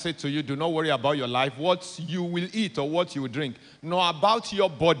 Therefore I say to you, do not worry about your life, what you will eat or what you will drink, nor about your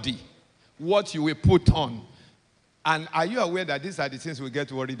body, what you will put on. And are you aware that these are the things we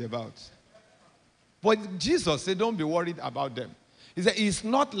get worried about? But Jesus said, don't be worried about them. He said, it's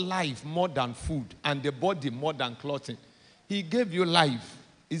not life more than food and the body more than clothing. He gave you life.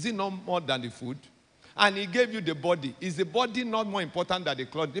 Is it not more than the food? And he gave you the body. Is the body not more important than the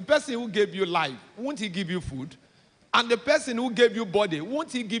clothing? The person who gave you life, won't he give you food? And the person who gave you body,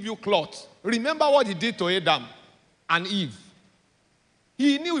 won't he give you cloth? Remember what he did to Adam and Eve.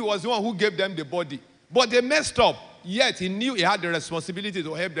 He knew he was the one who gave them the body. But they messed up. Yet he knew he had the responsibility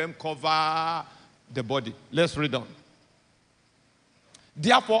to help them cover the body. Let's read on.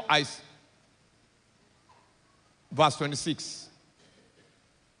 Therefore, verse 26.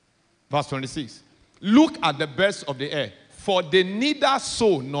 Verse 26. Look at the birds of the air, for they neither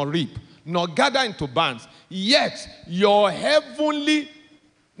sow nor reap, nor gather into barns. Yet your heavenly,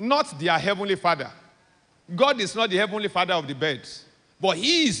 not their heavenly Father. God is not the heavenly Father of the birds, but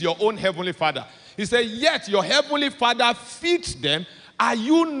he is your own heavenly Father. He said, yet your heavenly Father feeds them. Are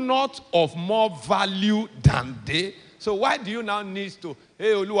you not of more value than they? So why do you now need to,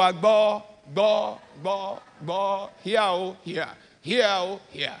 hey, Oluwa, go, here, oh, here, here, oh,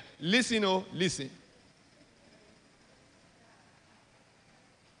 here. Listen, oh, listen.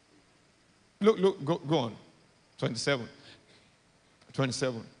 Look, go on. 27.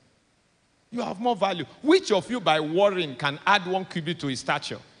 You have more value. Which of you by worrying can add 1 cubit to his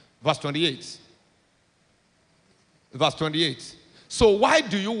stature? Verse 28. Verse 28. So why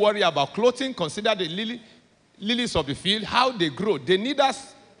do you worry about clothing? Consider the lilies of the field, how they grow. They neither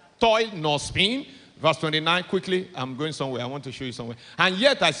toil nor spin. Verse 29, quickly, I'm going somewhere. I want to show you somewhere. And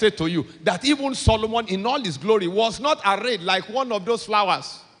yet I say to you that even Solomon in all his glory was not arrayed like one of those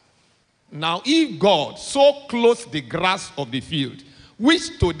flowers. Now if God so clothes the grass of the field,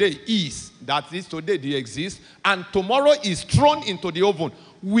 which today is, that is today they exist, and tomorrow is thrown into the oven,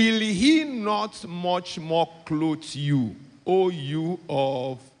 will he not much more clothe you, O you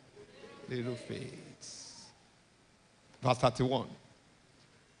of little faith? Verse 31.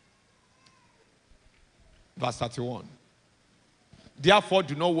 Verse 31. Therefore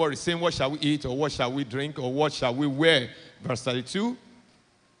do not worry, saying, what shall we eat, or what shall we drink, or what shall we wear? Verse 32.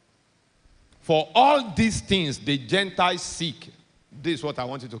 For all these things the Gentiles seek. This is what I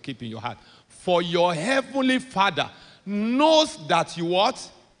want you to keep in your heart. For your heavenly Father knows that you what?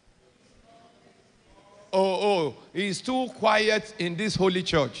 He's too quiet in this holy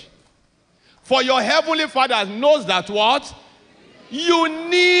church. For your heavenly Father knows that what? You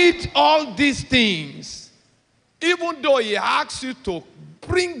need all these things. Even though he asks you to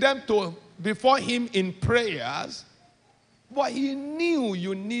bring them to before him in prayers, But he knew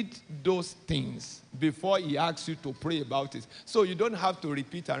you need those things before he asked you to pray about it. So you don't have to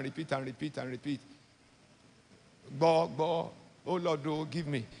repeat and repeat and repeat and repeat. Oh Lord, oh, give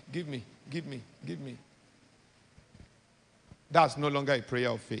me, give me, give me, give me. That's no longer a prayer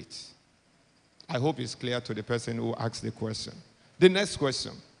of faith. I hope it's clear to the person who asked the question. The next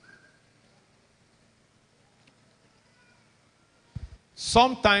question.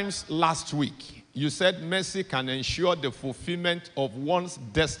 Sometimes last week, you said mercy can ensure the fulfillment of one's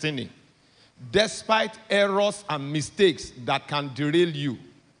destiny, despite errors and mistakes that can derail you.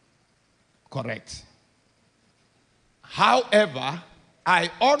 Correct. However, I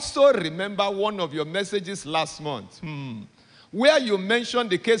also remember one of your messages last month, where you mentioned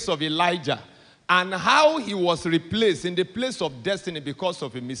the case of Elijah and how he was replaced in the place of destiny because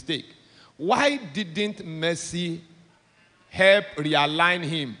of a mistake. Why didn't mercy help realign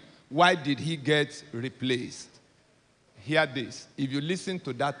him? Why did he get replaced? Hear this. If you listen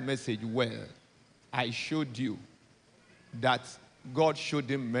to that message well, I showed you that God showed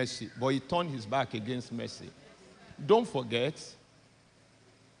him mercy, but he turned his back against mercy. Don't forget,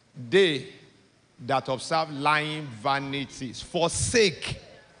 they that observe lying vanities forsake.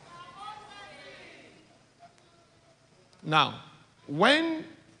 Now, when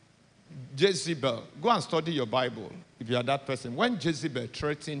Jezebel, go and study your Bible if you are that person. When Jezebel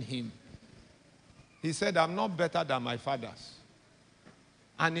threatened him, he said, I'm not better than my fathers.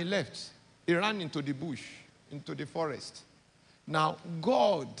 And he left. He ran into the bush, into the forest. Now,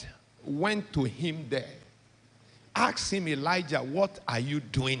 God went to him there. Asked him, Elijah, what are you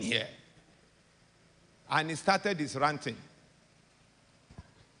doing here? And he started his ranting.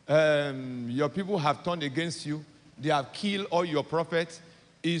 Your people have turned against you. They have killed all your prophets.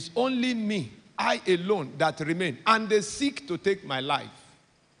 It's only me, I alone, that remain. And they seek to take my life.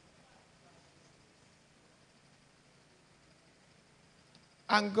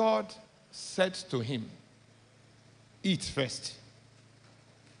 And God said to him, eat first.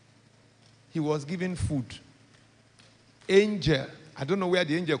 He was given food. Angel, I don't know where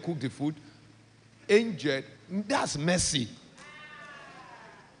the angel cooked the food. Angel, that's mercy.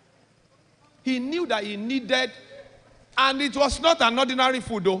 He knew that he needed, and it was not an ordinary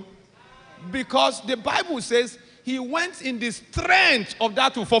food though, because the Bible says he went in the strength of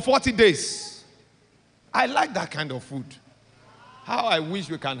that food for 40 days. I like that kind of food. How I wish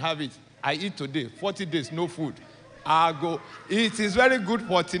we can have it. I eat today, 40 days, no food. I go. It is very good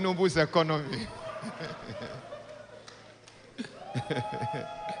for Tinubu's economy.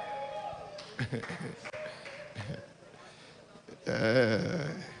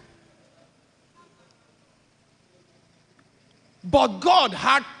 But God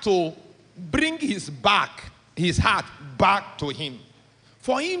had to bring his heart back to him.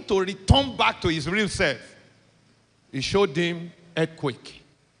 For him to return back to his real self, he showed him earthquake,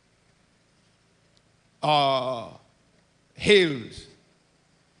 hails,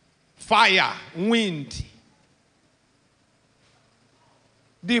 fire, wind.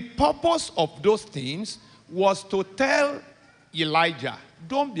 The purpose of those things was to tell Elijah,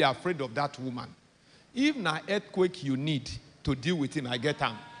 don't be afraid of that woman. If na earthquake you need to deal with him, I get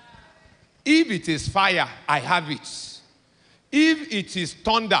him. If it is fire, I have it. If it is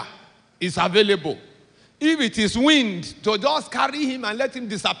thunder, it's available. If it is wind, to just carry him and let him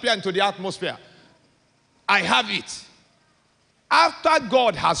disappear into the atmosphere, I have it. After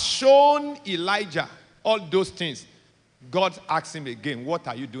God has shown Elijah all those things, God asked him again, what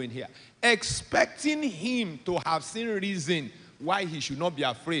are you doing here? Expecting him to have seen reason why he should not be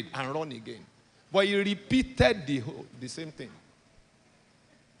afraid and run again. But he repeated the same thing.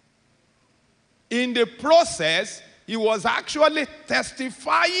 In the process, he was actually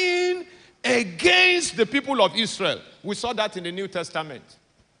testifying against the people of Israel. We saw that in the New Testament.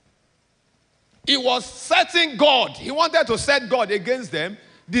 He was setting God. He wanted to set God against them.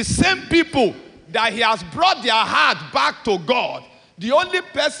 The same people that he has brought their heart back to God. The only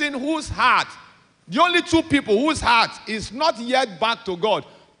person whose heart, the only two people whose heart is not yet back to God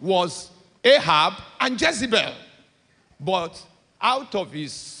was Ahab and Jezebel. But out of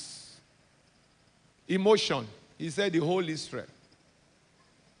his emotion, he said the whole Israel.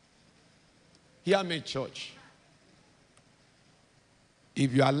 Hear me, church.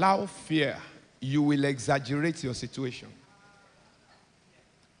 If you allow fear, you will exaggerate your situation.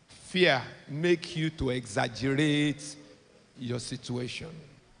 Fear makes you to exaggerate your situation.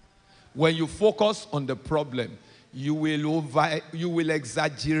 When you focus on the problem, you will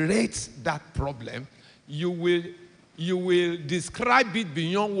exaggerate that problem. You will describe it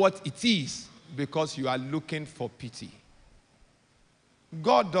beyond what it is because you are looking for pity.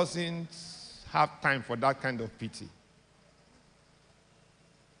 God doesn't have time for that kind of pity.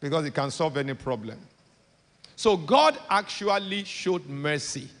 because it can solve any problem. So God actually showed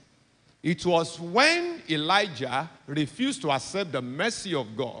mercy. It was when Elijah refused to accept the mercy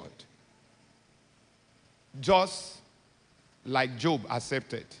of God, just like Job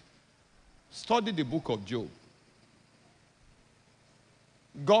accepted. Study the book of Job.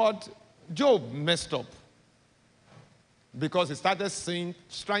 Job messed up because he started saying,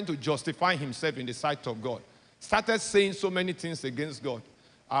 trying to justify himself in the sight of God. Started saying so many things against God.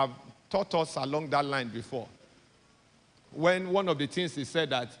 I've taught us along that line before. When one of the things he said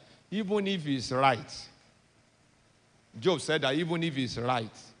that even if he's right, Job said that even if he's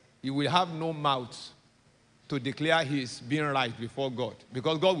right, he will have no mouth to declare his being right before God,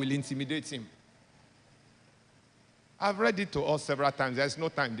 because God will intimidate him. I've read it to us several times. There's no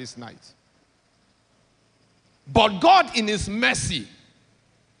time this night. But God, in his mercy,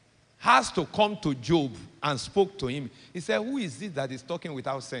 has to come to Job and spoke to him. He said, who is it that is talking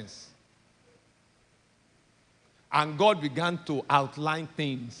without sense? And God began to outline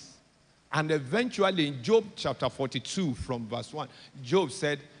things. And eventually, in Job chapter 42, from verse 1, Job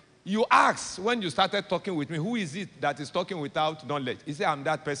said, you asked when you started talking with me, who is it that is talking without knowledge? He said, I'm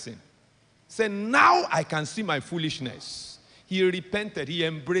that person. He said, now I can see my foolishness. He repented, he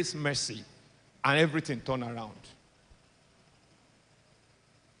embraced mercy, and everything turned around.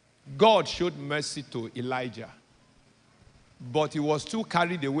 God showed mercy to Elijah, but he was too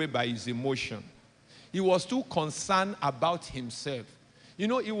carried away by his emotion. He was too concerned about himself. You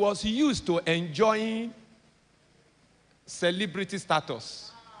know, he was used to enjoying celebrity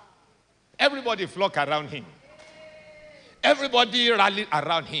status. Everybody flocked around him. Everybody rallied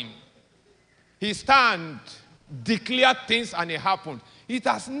around him. He stand, declared things, and it happened. It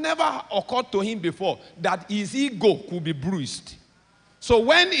has never occurred to him before that his ego could be bruised. So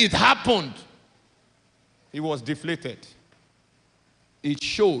when it happened, he was deflated. It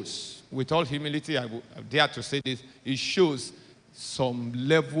shows, with all humility, I dare to say this, it shows some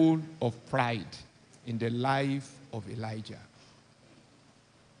level of pride in the life of Elijah.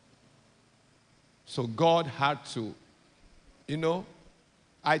 So God had to, you know,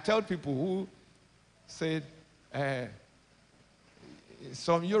 I tell people who said,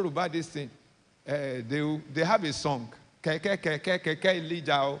 some Yoruba, this thing, they have a song,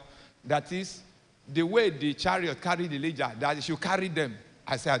 Elijah, that is the way the chariot carried Elijah, that it should carry them.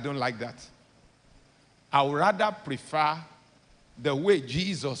 I say, I don't like that. I would rather prefer the way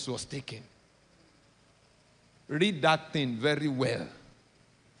Jesus was taken. Read that thing very well.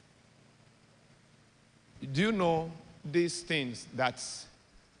 Do you know these things that's,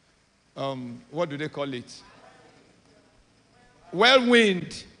 what do they call it?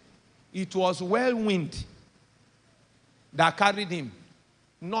 Whirlwind. It was whirlwind that carried him,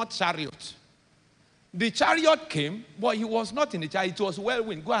 not chariot. The chariot came, but he was not in the chariot. It was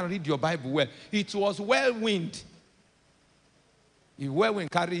whirlwind. Go and read your Bible well. It was whirlwind. If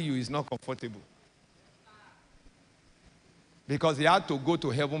whirlwind carry you, it's not comfortable. Because he had to go to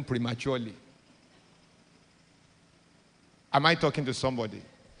heaven prematurely. Am I talking to somebody?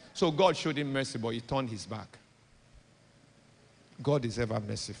 So God showed him mercy, but he turned his back. God is ever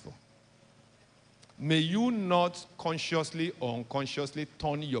merciful. May you not consciously or unconsciously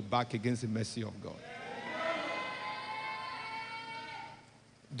turn your back against the mercy of God.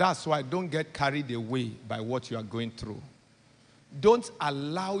 That's why don't get carried away by what you are going through. Don't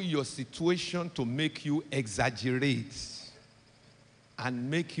allow your situation to make you exaggerate and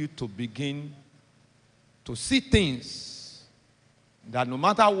make you to begin to see things that no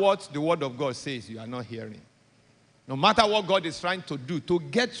matter what the word of God says, you are not hearing. No matter what God is trying to do to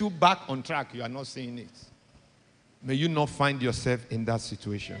get you back on track, you are not seeing it. May you not find yourself in that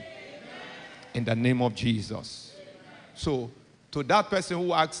situation. Amen. In the name of Jesus. Amen. So, to that person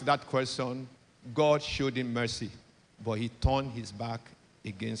who asked that question, God showed him mercy, but he turned his back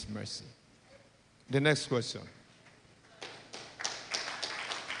against mercy. The next question.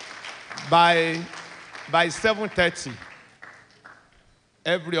 By 7:30,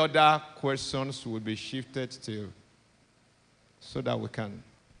 every other questions will be shifted to so that we can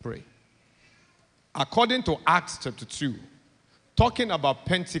pray. According to Acts chapter 2, talking about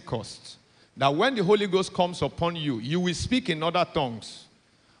Pentecost, that when the Holy Ghost comes upon you, you will speak in other tongues.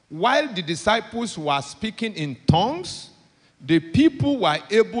 While the disciples were speaking in tongues, the people were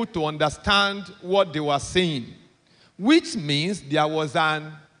able to understand what they were saying, which means there was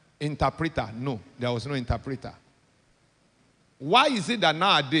an interpreter. No, there was no interpreter. Why is it that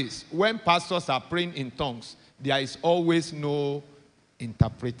nowadays, when pastors are praying in tongues, there is always no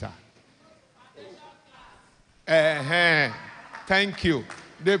interpreter? Thank you.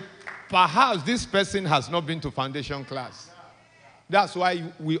 Perhaps this person has not been to foundation class. That's why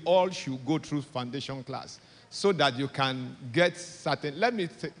we all should go through foundation class so that you can get certain. Let me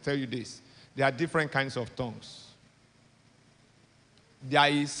tell you this. There are different kinds of tongues. There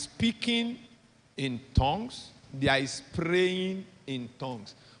is speaking in tongues. There is praying in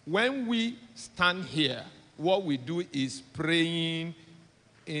tongues. When we stand here, what we do is praying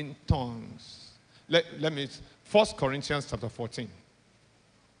in tongues. Let me, 1 Corinthians chapter 14.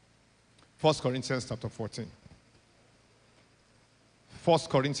 1 Corinthians chapter 14. 1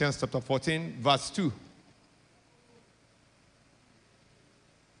 Corinthians chapter 14, verse 2.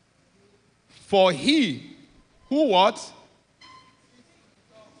 For he who what?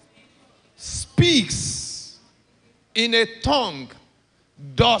 Speaks in a tongue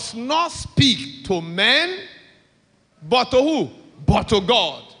does not speak to men, but to who? But to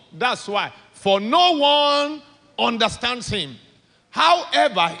God. That's why. For no one understands him.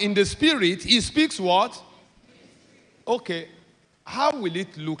 However, in the spirit, he speaks what? Okay. How will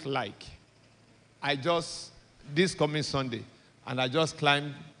it look like? This coming Sunday, and I just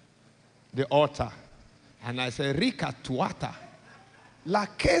climbed the altar, and I said, Rika tuata. La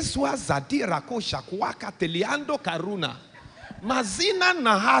keswa zadira ko shakuaka teliando karuna. Mazina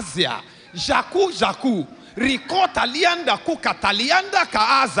nahazia. Jaku. Rikota lianda kuka talianda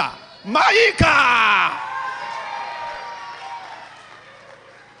kaaza. Maika!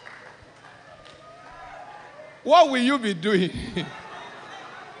 What will you be doing?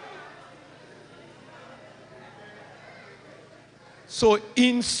 So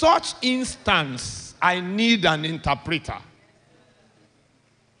in such instance, I need an interpreter.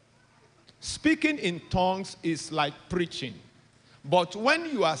 Speaking in tongues is like preaching. But when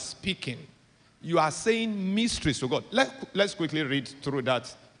you are speaking, you are saying mysteries to God. Let's quickly read through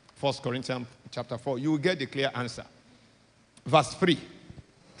that 1 Corinthians chapter 4. You will get the clear answer. Verse 3.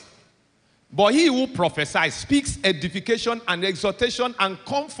 But he who prophesies speaks edification and exhortation and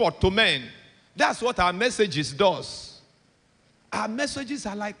comfort to men. That's what our messages does. Our messages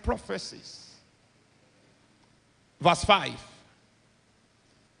are like prophecies. Verse 5.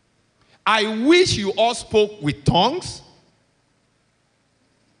 I wish you all spoke with tongues.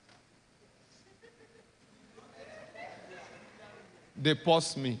 They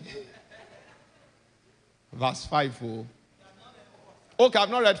paused me. Verse 5. Oh. Okay, I've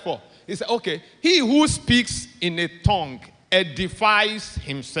not read 4. He said, okay, he who speaks in a tongue edifies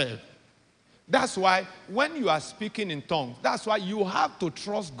himself. That's why when you are speaking in tongues, that's why you have to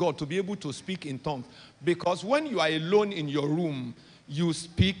trust God to be able to speak in tongues. Because when you are alone in your room, you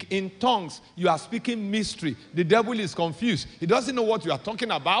speak in tongues. You are speaking mystery. The devil is confused. He doesn't know what you are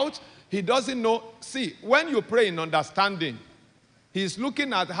talking about. He doesn't know. See, when you pray in understanding, he's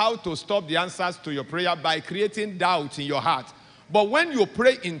looking at how to stop the answers to your prayer by creating doubt in your heart. But when you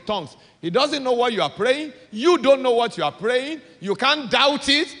pray in tongues, he doesn't know what you are praying. You don't know what you are praying. You can't doubt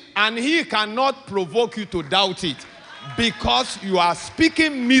it. And he cannot provoke you to doubt it. Because you are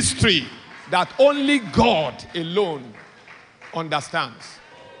speaking mystery that only God alone understands.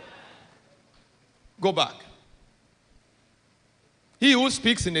 Go back. He who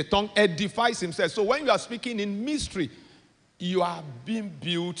speaks in a tongue edifies himself. So when you are speaking in mystery, you are being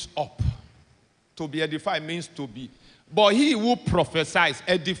built up. To be edified means to be. But he who prophesies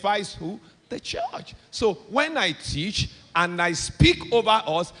edifies who? The church. So when I teach and I speak over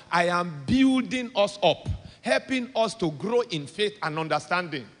us, I am building us up, helping us to grow in faith and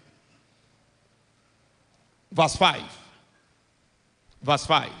understanding. Verse 5. Verse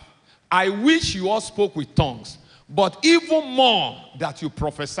 5. I wish you all spoke with tongues, but even more that you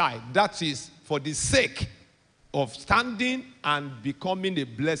prophesy. That is for the sake of standing and becoming a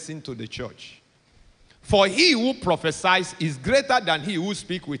blessing to the church. For he who prophesies is greater than he who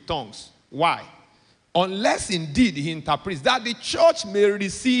speaks with tongues. Why? Unless indeed he interprets, that the church may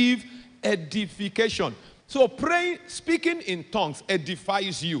receive edification. So praying, speaking in tongues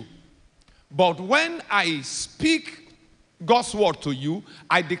edifies you. But when I speak God's word to you,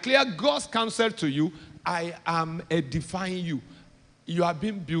 I declare God's counsel to you, I am edifying you. You are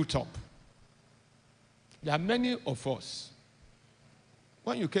being built up. There are many of us.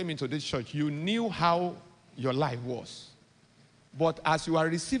 When you came into this church, you knew how your life was. But as you are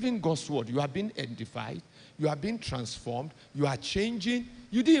receiving God's word, you are being edified, you are being transformed, you are changing.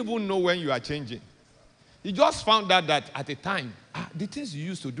 You didn't even know when you are changing. You just found out that at a time, the things you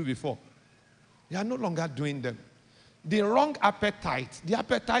used to do before, you are no longer doing them. The wrong appetite, the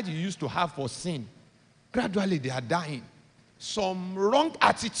appetite you used to have for sin, gradually they are dying. Some wrong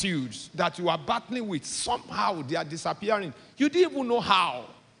attitudes that you are battling with, somehow they are disappearing. You didn't even know how,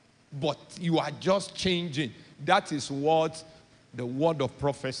 but you are just changing. That is what the word of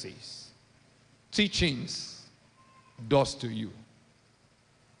prophecies, teachings, does to you.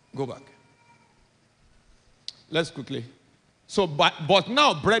 Go back. Let's quickly. So, but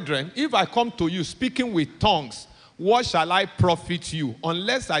now, brethren, if I come to you speaking with tongues, what shall I profit you?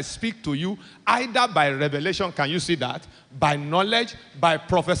 Unless I speak to you either by revelation, can you see that? By knowledge, by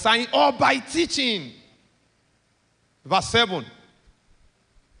prophesying, or by teaching. Verse 7.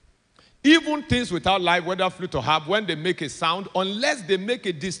 Even things without life, whether flute or harp, when they make a sound, unless they make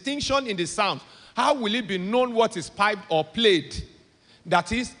a distinction in the sound, how will it be known what is piped or played?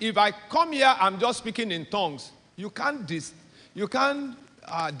 That is, if I come here, I'm just speaking in tongues. You can't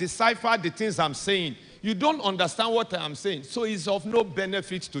decipher the things I'm saying. You don't understand what I'm saying. So it's of no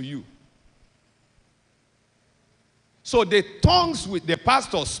benefit to you. So the tongues with the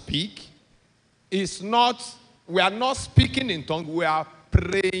pastor speak is not, we are not speaking in tongues, we are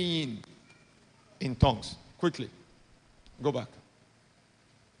praying in tongues. Quickly. Go back.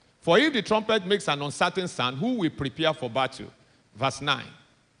 For if the trumpet makes an uncertain sound, who will prepare for battle? Verse 9.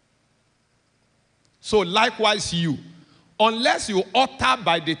 So likewise you, unless you utter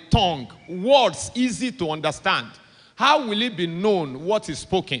by the tongue words easy to understand, how will it be known what is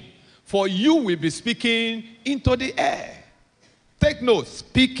spoken? For you will be speaking into the air. Take note,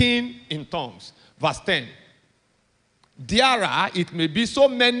 speaking in tongues. Verse 10. There are, it may be, so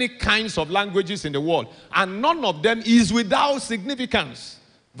many kinds of languages in the world, and none of them is without significance.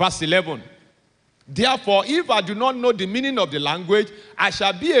 Verse 11. Therefore, if I do not know the meaning of the language, I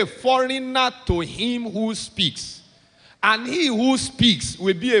shall be a foreigner to him who speaks. And he who speaks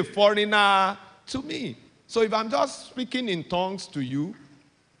will be a foreigner to me. So if I'm just speaking in tongues to you,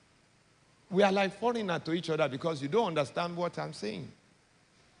 we are like foreigners to each other because you don't understand what I'm saying.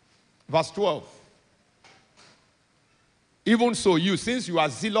 Verse 12. Even so you, since you are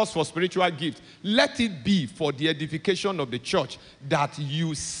zealous for spiritual gifts, let it be for the edification of the church that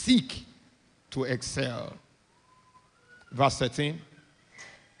you seek to excel. Verse 13.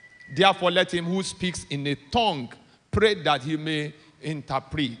 Therefore let him who speaks in a tongue pray that he may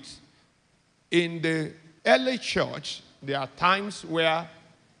interpret. In the early church, there are times where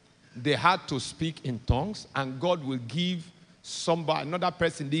they had to speak in tongues, and God will give somebody, another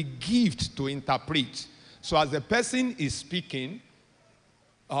person, the gift to interpret. So as the person is speaking,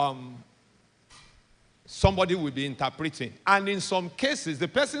 somebody will be interpreting. And in some cases, the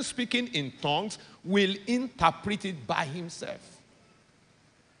person speaking in tongues will interpret it by himself.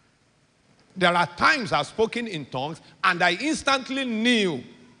 There are times I've spoken in tongues, and I instantly knew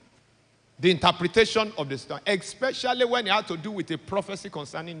the interpretation of the tongue, especially when it had to do with a prophecy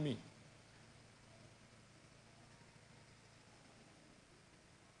concerning me.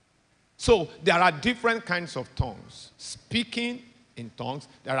 So there are different kinds of tongues. Speaking in tongues,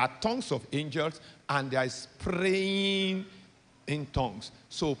 there are tongues of angels, and there is praying in tongues.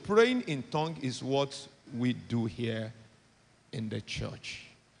 So praying in tongues is what we do here in the church.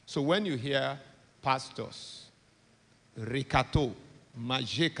 So when you hear pastors, Rikato,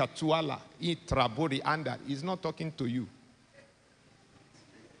 Maje Katuala, Itrabori Anda, he's not talking to you.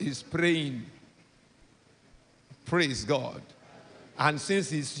 He's praying. Praise God. And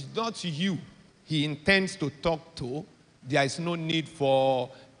since it's not you he intends to talk to, there is no need for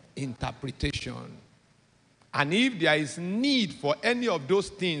interpretation. And if there is need for any of those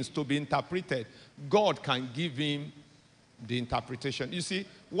things to be interpreted, God can give him the interpretation. You see,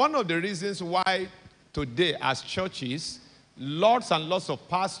 one of the reasons why today as churches, lots and lots of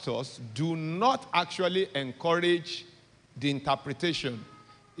pastors do not actually encourage the interpretation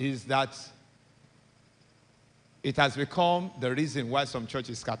is that it has become the reason why some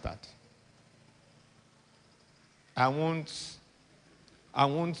churches scattered. I will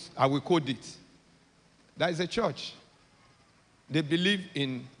code it. There is a church. They believe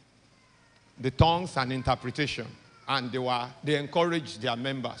in the tongues and interpretation, and they encouraged their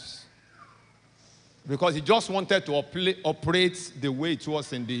members because he just wanted to operate the way it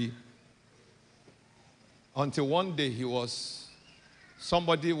was until one day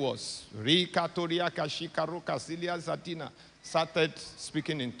somebody started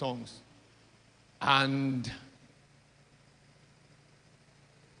speaking in tongues. And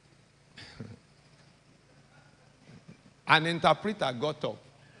an interpreter got up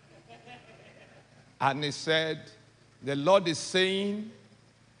and he said, the Lord is saying,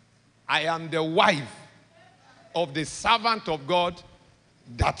 I am the wife of the servant of God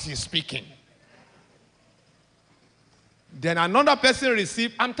that is speaking. Then another person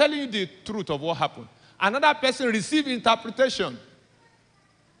received, I'm telling you the truth of what happened. Another person received interpretation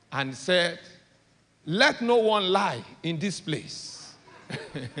and said, let no one lie in this place.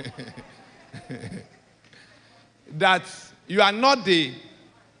 That you are not the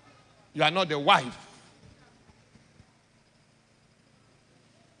wife.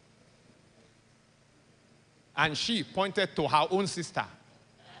 And she pointed to her own sister.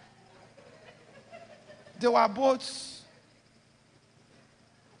 They were both.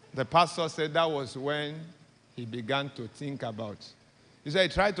 The pastor said that was when he began to think about. He said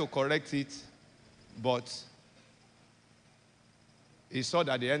he tried to correct it, but he saw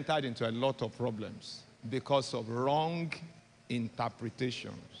that they entered into a lot of problems because of wrong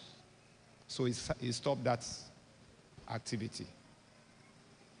interpretations. So he stopped that activity.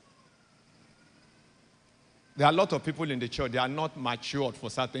 There are a lot of people in the church, they are not matured for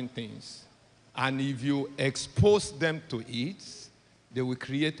certain things. And if you expose them to it, they will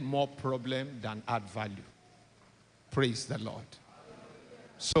create more problem than add value. Praise the Lord.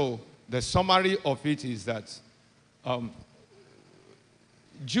 So the summary of it is that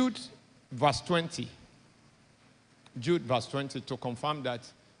Jude verse 20, to confirm that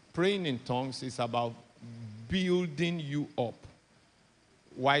praying in tongues is about building you up.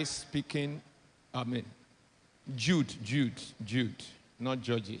 Why speaking, Jude, not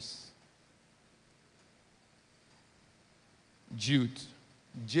Judges. Jude,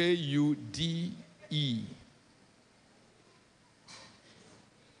 Jude.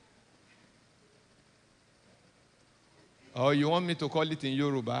 Oh, you want me to call it in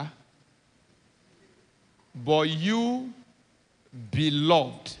Yoruba? But you,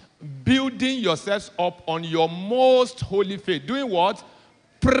 beloved, building yourselves up on your most holy faith. Doing what?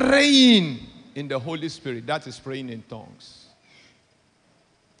 Praying in the Holy Spirit. That is praying in tongues.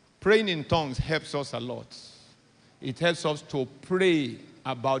 Praying in tongues helps us a lot. It helps us to pray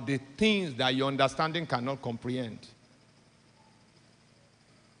about the things that your understanding cannot comprehend.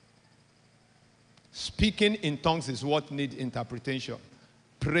 Speaking in tongues is what needs interpretation.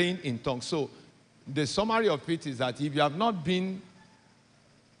 Praying in tongues. So the summary of it is that if you have not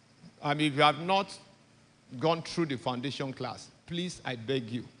gone through the foundation class, please, I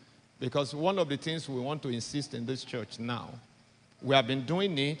beg you. Because one of the things we want to insist in this church now, we have been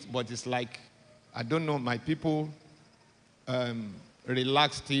doing it, but it's like, I don't know, my people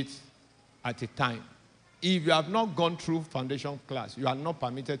relaxed it at a time. If you have not gone through foundation class, you are not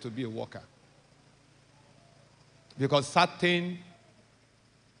permitted to be a worker. Because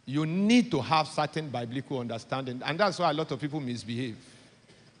you need to have certain biblical understanding. And that's why a lot of people misbehave.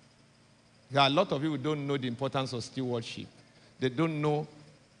 There are a lot of people who don't know the importance of stewardship. They don't know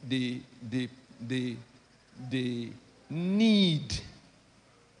the need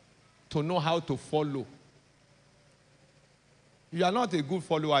to know how to follow. You are not a good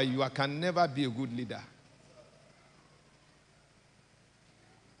follower, you can never be a good leader.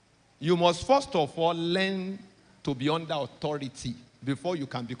 You must first of all learn to be under authority before you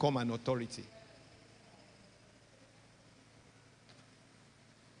can become an authority.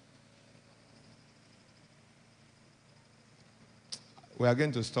 We are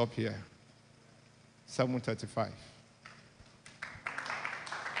going to stop here. 7:35.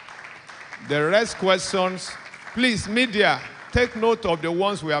 The rest questions, please, media, take note of the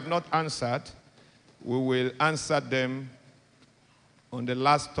ones we have not answered. We will answer them on the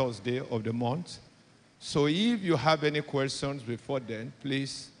last Thursday of the month. So if you have any questions before then,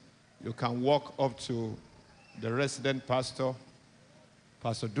 please, you can walk up to the resident pastor,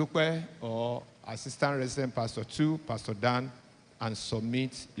 Pastor Dupe, or Assistant Resident Pastor 2, Pastor Dan, and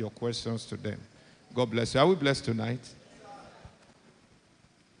submit your questions to them. God bless you. Are we blessed tonight?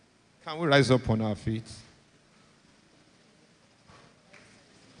 Can we rise up on our feet?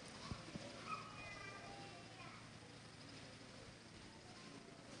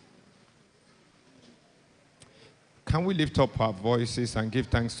 Can we lift up our voices and give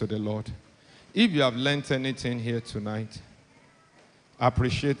thanks to the Lord? If you have learned anything here tonight,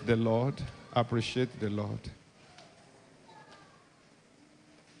 appreciate the Lord. Appreciate the Lord.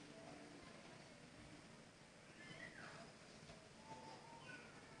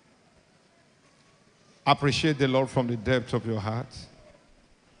 Appreciate the Lord from the depth of your heart.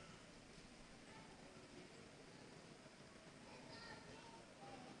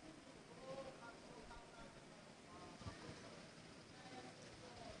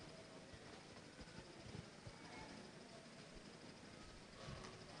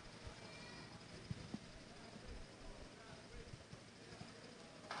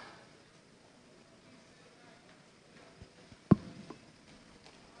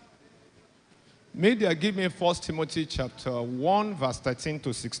 Media, give me 1 Timothy chapter 1, verse 13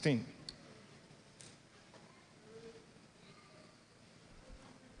 to 16.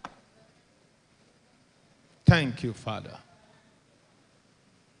 Thank you, Father.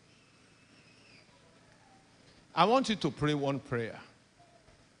 I want you to pray one prayer.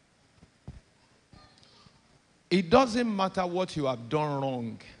 It doesn't matter what you have done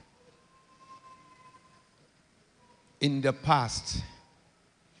wrong. in the past,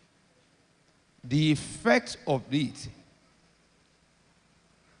 the effect of it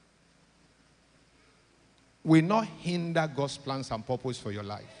will not hinder God's plans and purpose for your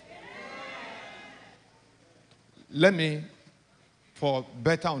life. Let me, for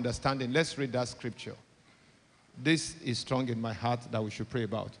better understanding, let's read that scripture. This is strong in my heart that we should pray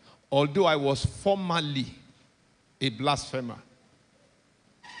about. Although I was formerly a blasphemer,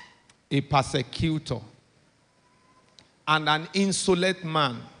 a persecutor, and an insolent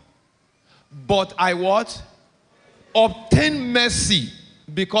man, but I what? Obtained mercy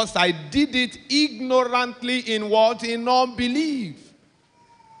because I did it ignorantly in what? In unbelief.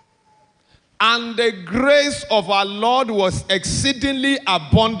 And the grace of our Lord was exceedingly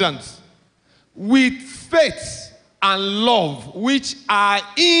abundant with faith and love which are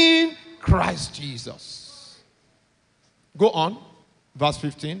in Christ Jesus. Go on, verse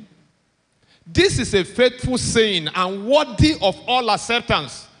 15. This is a faithful saying and worthy of all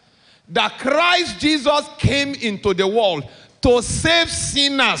acceptance, that Christ Jesus came into the world to save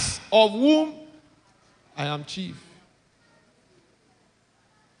sinners, of whom I am chief.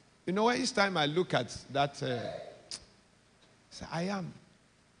 You know, each time I look at that, say, I am.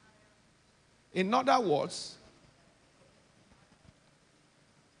 In other words,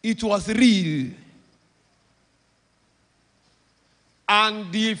 it was real.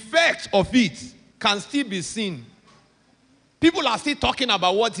 And the effect of it can still be seen. People are still talking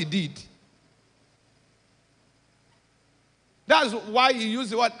about what he did. That's why he used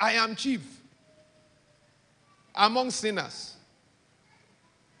the word, I am chief among sinners.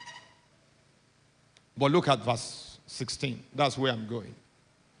 But look at verse 16. That's where I'm going.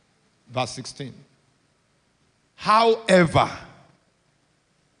 Verse 16. However,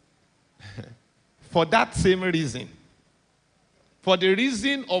 for that same reason, for the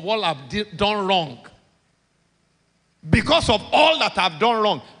reason of all I've done wrong, because of all that I've done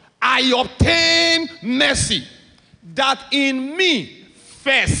wrong, I obtain mercy, that in me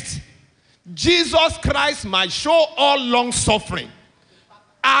first Jesus Christ might show all long suffering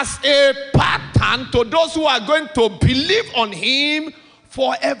as a pattern to those who are going to believe on him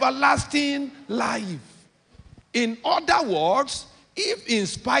for everlasting life. In other words, if in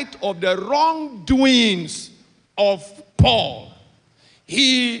spite of the wrongdoings of Paul,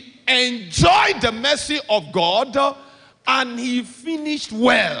 he enjoyed the mercy of God and he finished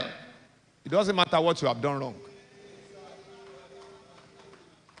well, it doesn't matter what you have done wrong.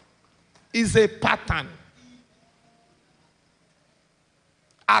 It's a pattern.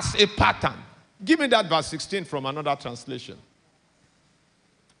 As a pattern. Give me that verse 16 from another translation.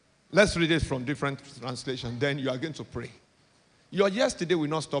 Let's read it from different translations. Then you are going to pray. Your yesterday will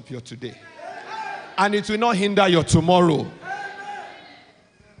not stop your today. And it will not hinder your tomorrow.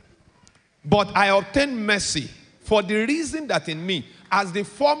 But I obtain mercy for the reason that in me, as the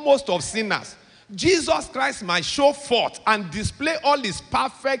foremost of sinners, Jesus Christ might show forth and display all his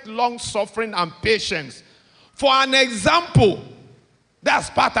perfect long suffering and patience for an example. That's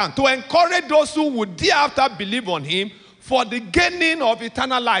pattern. To encourage those who would thereafter believe on him for the gaining of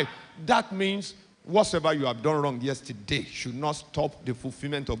eternal life. That means whatsoever you have done wrong yesterday should not stop the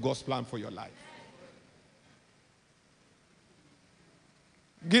fulfillment of God's plan for your life.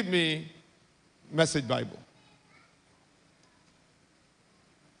 Give me Message Bible.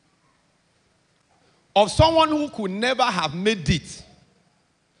 Of someone who could never have made it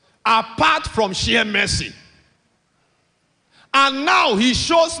apart from sheer mercy. And now he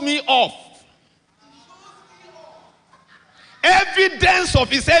shows me off. Evidence of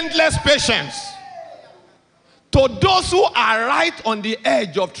his endless patience to those who are right on the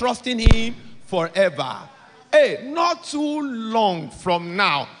edge of trusting him forever. Hey, not too long from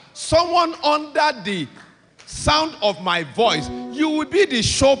now, someone under the sound of my voice, you will be the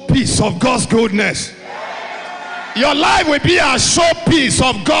showpiece of God's goodness. Your life will be a showpiece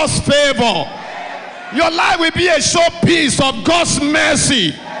of God's favor. Your life will be a showpiece of God's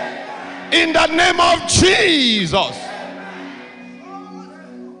mercy. In the name of Jesus.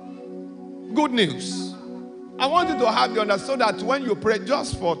 Good news. I want you to have you understand so that when you pray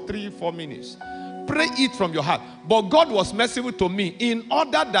just for 3-4 minutes, pray it from your heart. But God was merciful to me in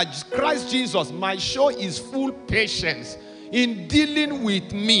order that Christ Jesus might show his full patience in dealing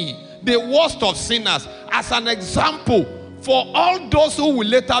with me, the worst of sinners, as an example for all those who will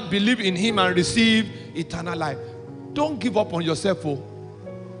later believe in him and receive eternal life. Don't give up on yourself. Oh.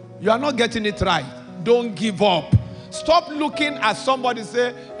 You are not getting it right. Don't give up. Stop looking at somebody and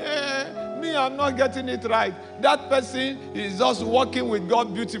say, me, I'm not getting it right. That person is just walking with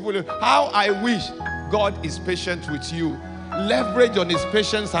God beautifully. How I wish. God is patient with you. Leverage on his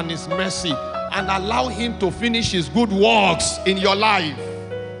patience and his mercy and allow him to finish his good works in your life.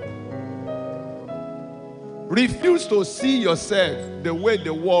 Refuse to see yourself the way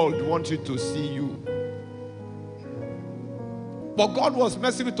the world wants you to see you. But God was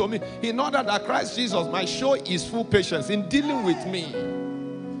merciful to me in order that Christ Jesus might show his full patience in dealing with me,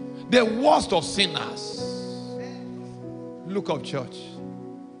 the worst of sinners. Look up, church.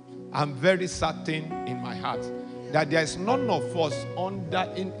 I'm very certain in my heart that there is none of us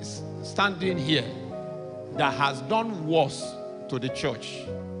standing here that has done worse to the church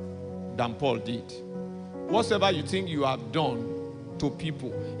than Paul did. Whatever you think you have done to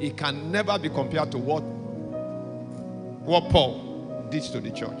people, it can never be compared to what Paul did to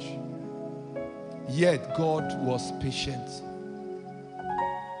the church. Yet God was patient.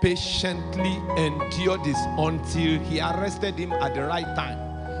 Patiently endured this until he arrested him at the right time.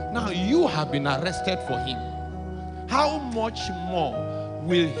 Now you have been arrested for him. How much more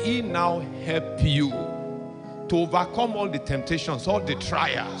will he now help you to overcome all the temptations, all the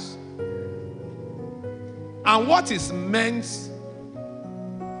trials? And what is meant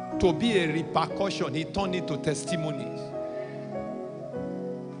to be a repercussion, he turned it to testimonies.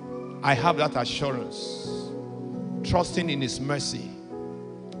 I have that assurance, trusting in his mercy,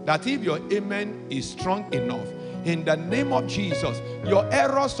 that if your amen is strong enough, in the name of Jesus, your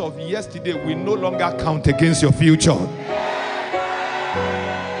errors of yesterday will no longer count against your future.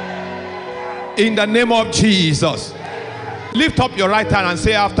 In the name of Jesus. Lift up your right hand and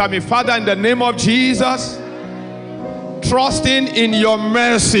say after me, Father, in the name of Jesus, trusting in your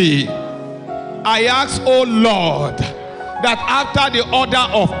mercy, I ask, oh Lord, that after the order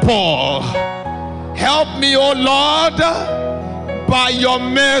of Paul, help me, oh Lord, by your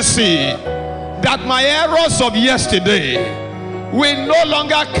mercy, that my errors of yesterday will no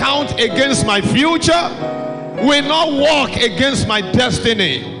longer count against my future, will not walk against my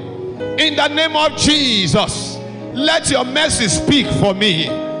destiny. In the name of Jesus, let your mercy speak for me.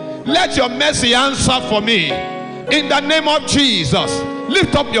 Let your mercy answer for me. In the name of Jesus,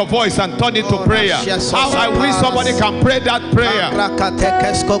 lift up your voice and turn it to prayer. How I wish somebody can pray that prayer.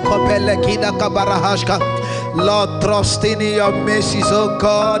 Lord, trust in your mercies, oh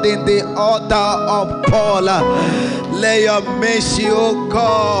God, in the order of Paul. Let your mercy, oh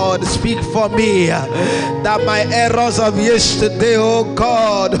God, speak for me, that my errors of yesterday, oh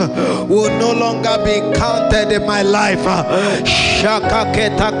God, will no longer be counted in my life.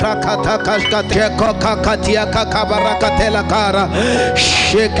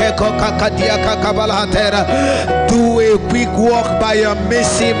 Do a quick walk by your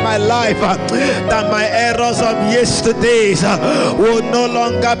mercy in my life, that my errors of yesterdays will no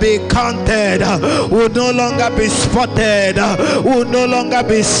longer be counted, will no longer be spotted, will no longer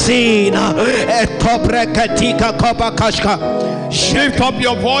be seen. Lift up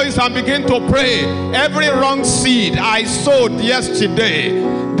your voice and begin to pray. Every wrong seed I sowed yesterday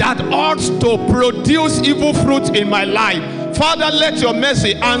that ought to produce evil fruit in my life, Father, let your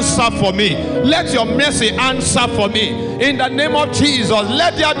mercy answer for me. Let your mercy answer for me. In the name of Jesus,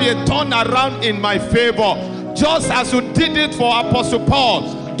 let there be a turnaround in my favor. Just as you did it for Apostle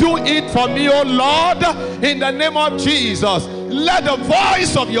Paul, do it for me, oh Lord. In the name of Jesus, let the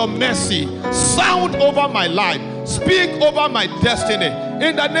voice of your mercy sound over my life. Speak over my destiny.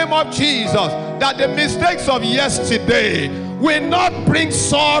 In the name of Jesus, that the mistakes of yesterday will not bring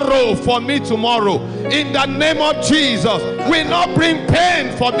sorrow for me tomorrow. In the name of Jesus, will not bring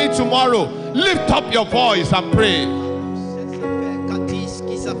pain for me tomorrow. Lift up your voice and pray.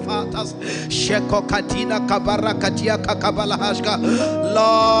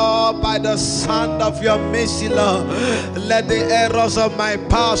 Lord, by the sound of your mercy, Lord, let the errors of my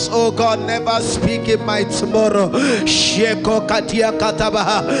past, oh God, never speak in my tomorrow.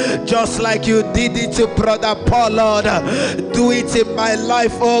 Just like you did it to brother Paul, Lord, do it in my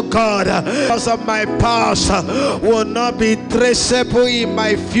life, oh God. Errors of my past will not be traceable in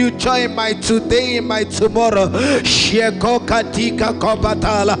my future, in my today, in my tomorrow.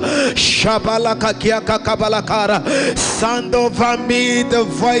 Sound over me the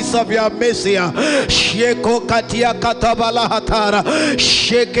voice of your mercy. Sheko katia katabala hatara.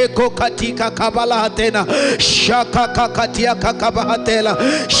 Shekeko katika kabala hatena. Shaka kakatia kakabahatela.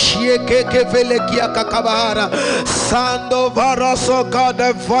 Sheke velekia kakabahara. Sound over us, oh God,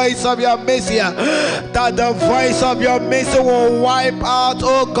 the voice of your mercy. That the voice of your mercy will wipe out,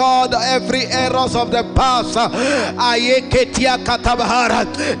 oh God, every errors of the past. Ayeketia katabahara.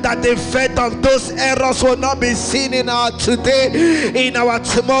 That the fate of those errors will not be seen in our today, in our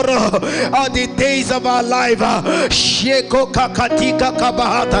tomorrow. all the days of our life. Sheko kakatika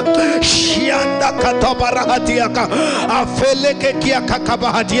kabahata, shianda katabarahatiaka, afeleke kia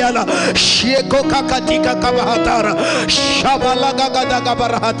kakabahatiala, sheko kakatika kabahatara, shabalaga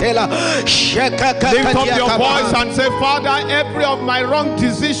gadagabarahatela, sheka kakatia. Lift up your voice and say, Father, every of my wrong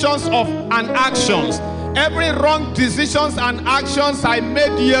decisions and actions, every wrong decisions and actions I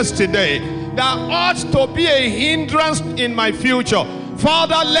made yesterday that ought to be a hindrance in my future,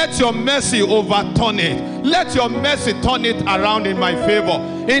 Father, let your mercy overturn it. Let your mercy turn it around in my favor.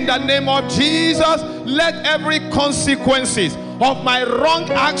 In the name of Jesus, let every consequences of my wrong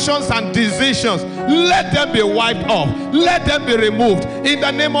actions and decisions, let them be wiped off. Let them be removed. In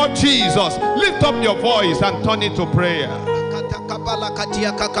the name of Jesus, lift up your voice and turn it to prayer.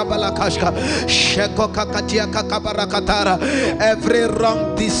 Every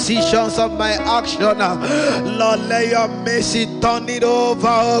wrong decisions of my action, Lord, let your mercy turn it over,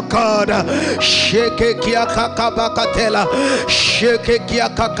 oh God. Sheke kia kakabakatela, sheke kia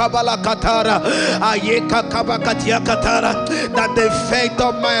kakabalakatara, ayeka kabakatia katara. That the effect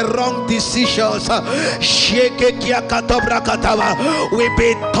of my wrong decisions, sheke kia katobrakataba, will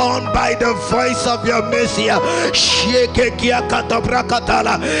be torn by the voice of your mercy. Sheke kia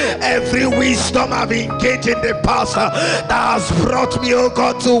katobrakatala. Every wisdom I've engaged in the past that has brought me, oh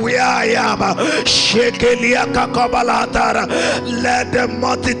God, to where I am. Sheke lia kakabalatara. Let the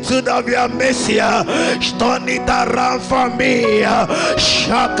multitude of your mercy turn it around for me.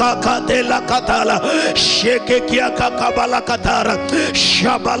 Shaka katela katala, sheke kia kakabala katara,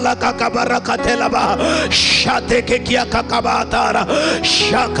 shabala kakabara katela ba, shateke kia kakabatara,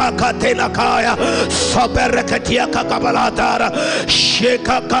 shaka katela kaya, soberekatia kakabalatara,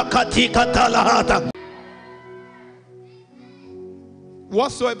 sheka kakati katalahata.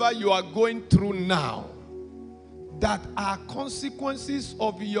 Whatsoever you are going through now that are consequences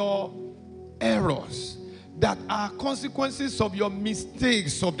of your errors, that are consequences of your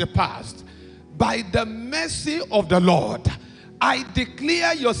mistakes of the past, by the mercy of the Lord, I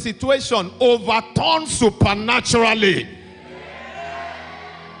declare your situation overturned supernaturally.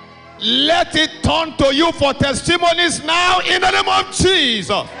 Let it turn to you for testimonies now in the name of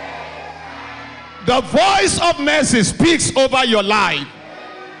Jesus. The voice of mercy speaks over your life.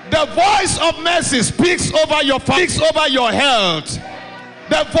 The voice of mercy speaks over your family, speaks over your health.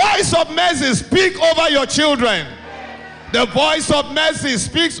 The voice of mercy speaks over your children. The voice of mercy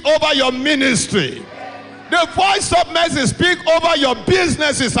speaks over your ministry. The voice of mercy speaks over your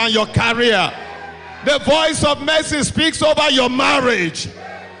businesses and your career. The voice of mercy speaks over your marriage.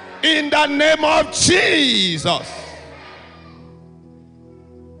 In the name of Jesus.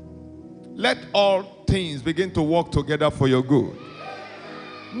 Let all things begin to work together for your good.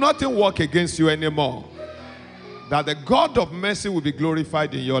 Nothing work against you anymore. That the God of mercy will be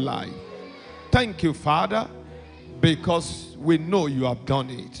glorified in your life. Thank you, Father, because we know you have done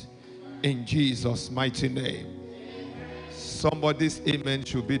it. In Jesus' mighty name. Somebody's amen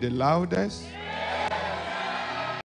should be the loudest.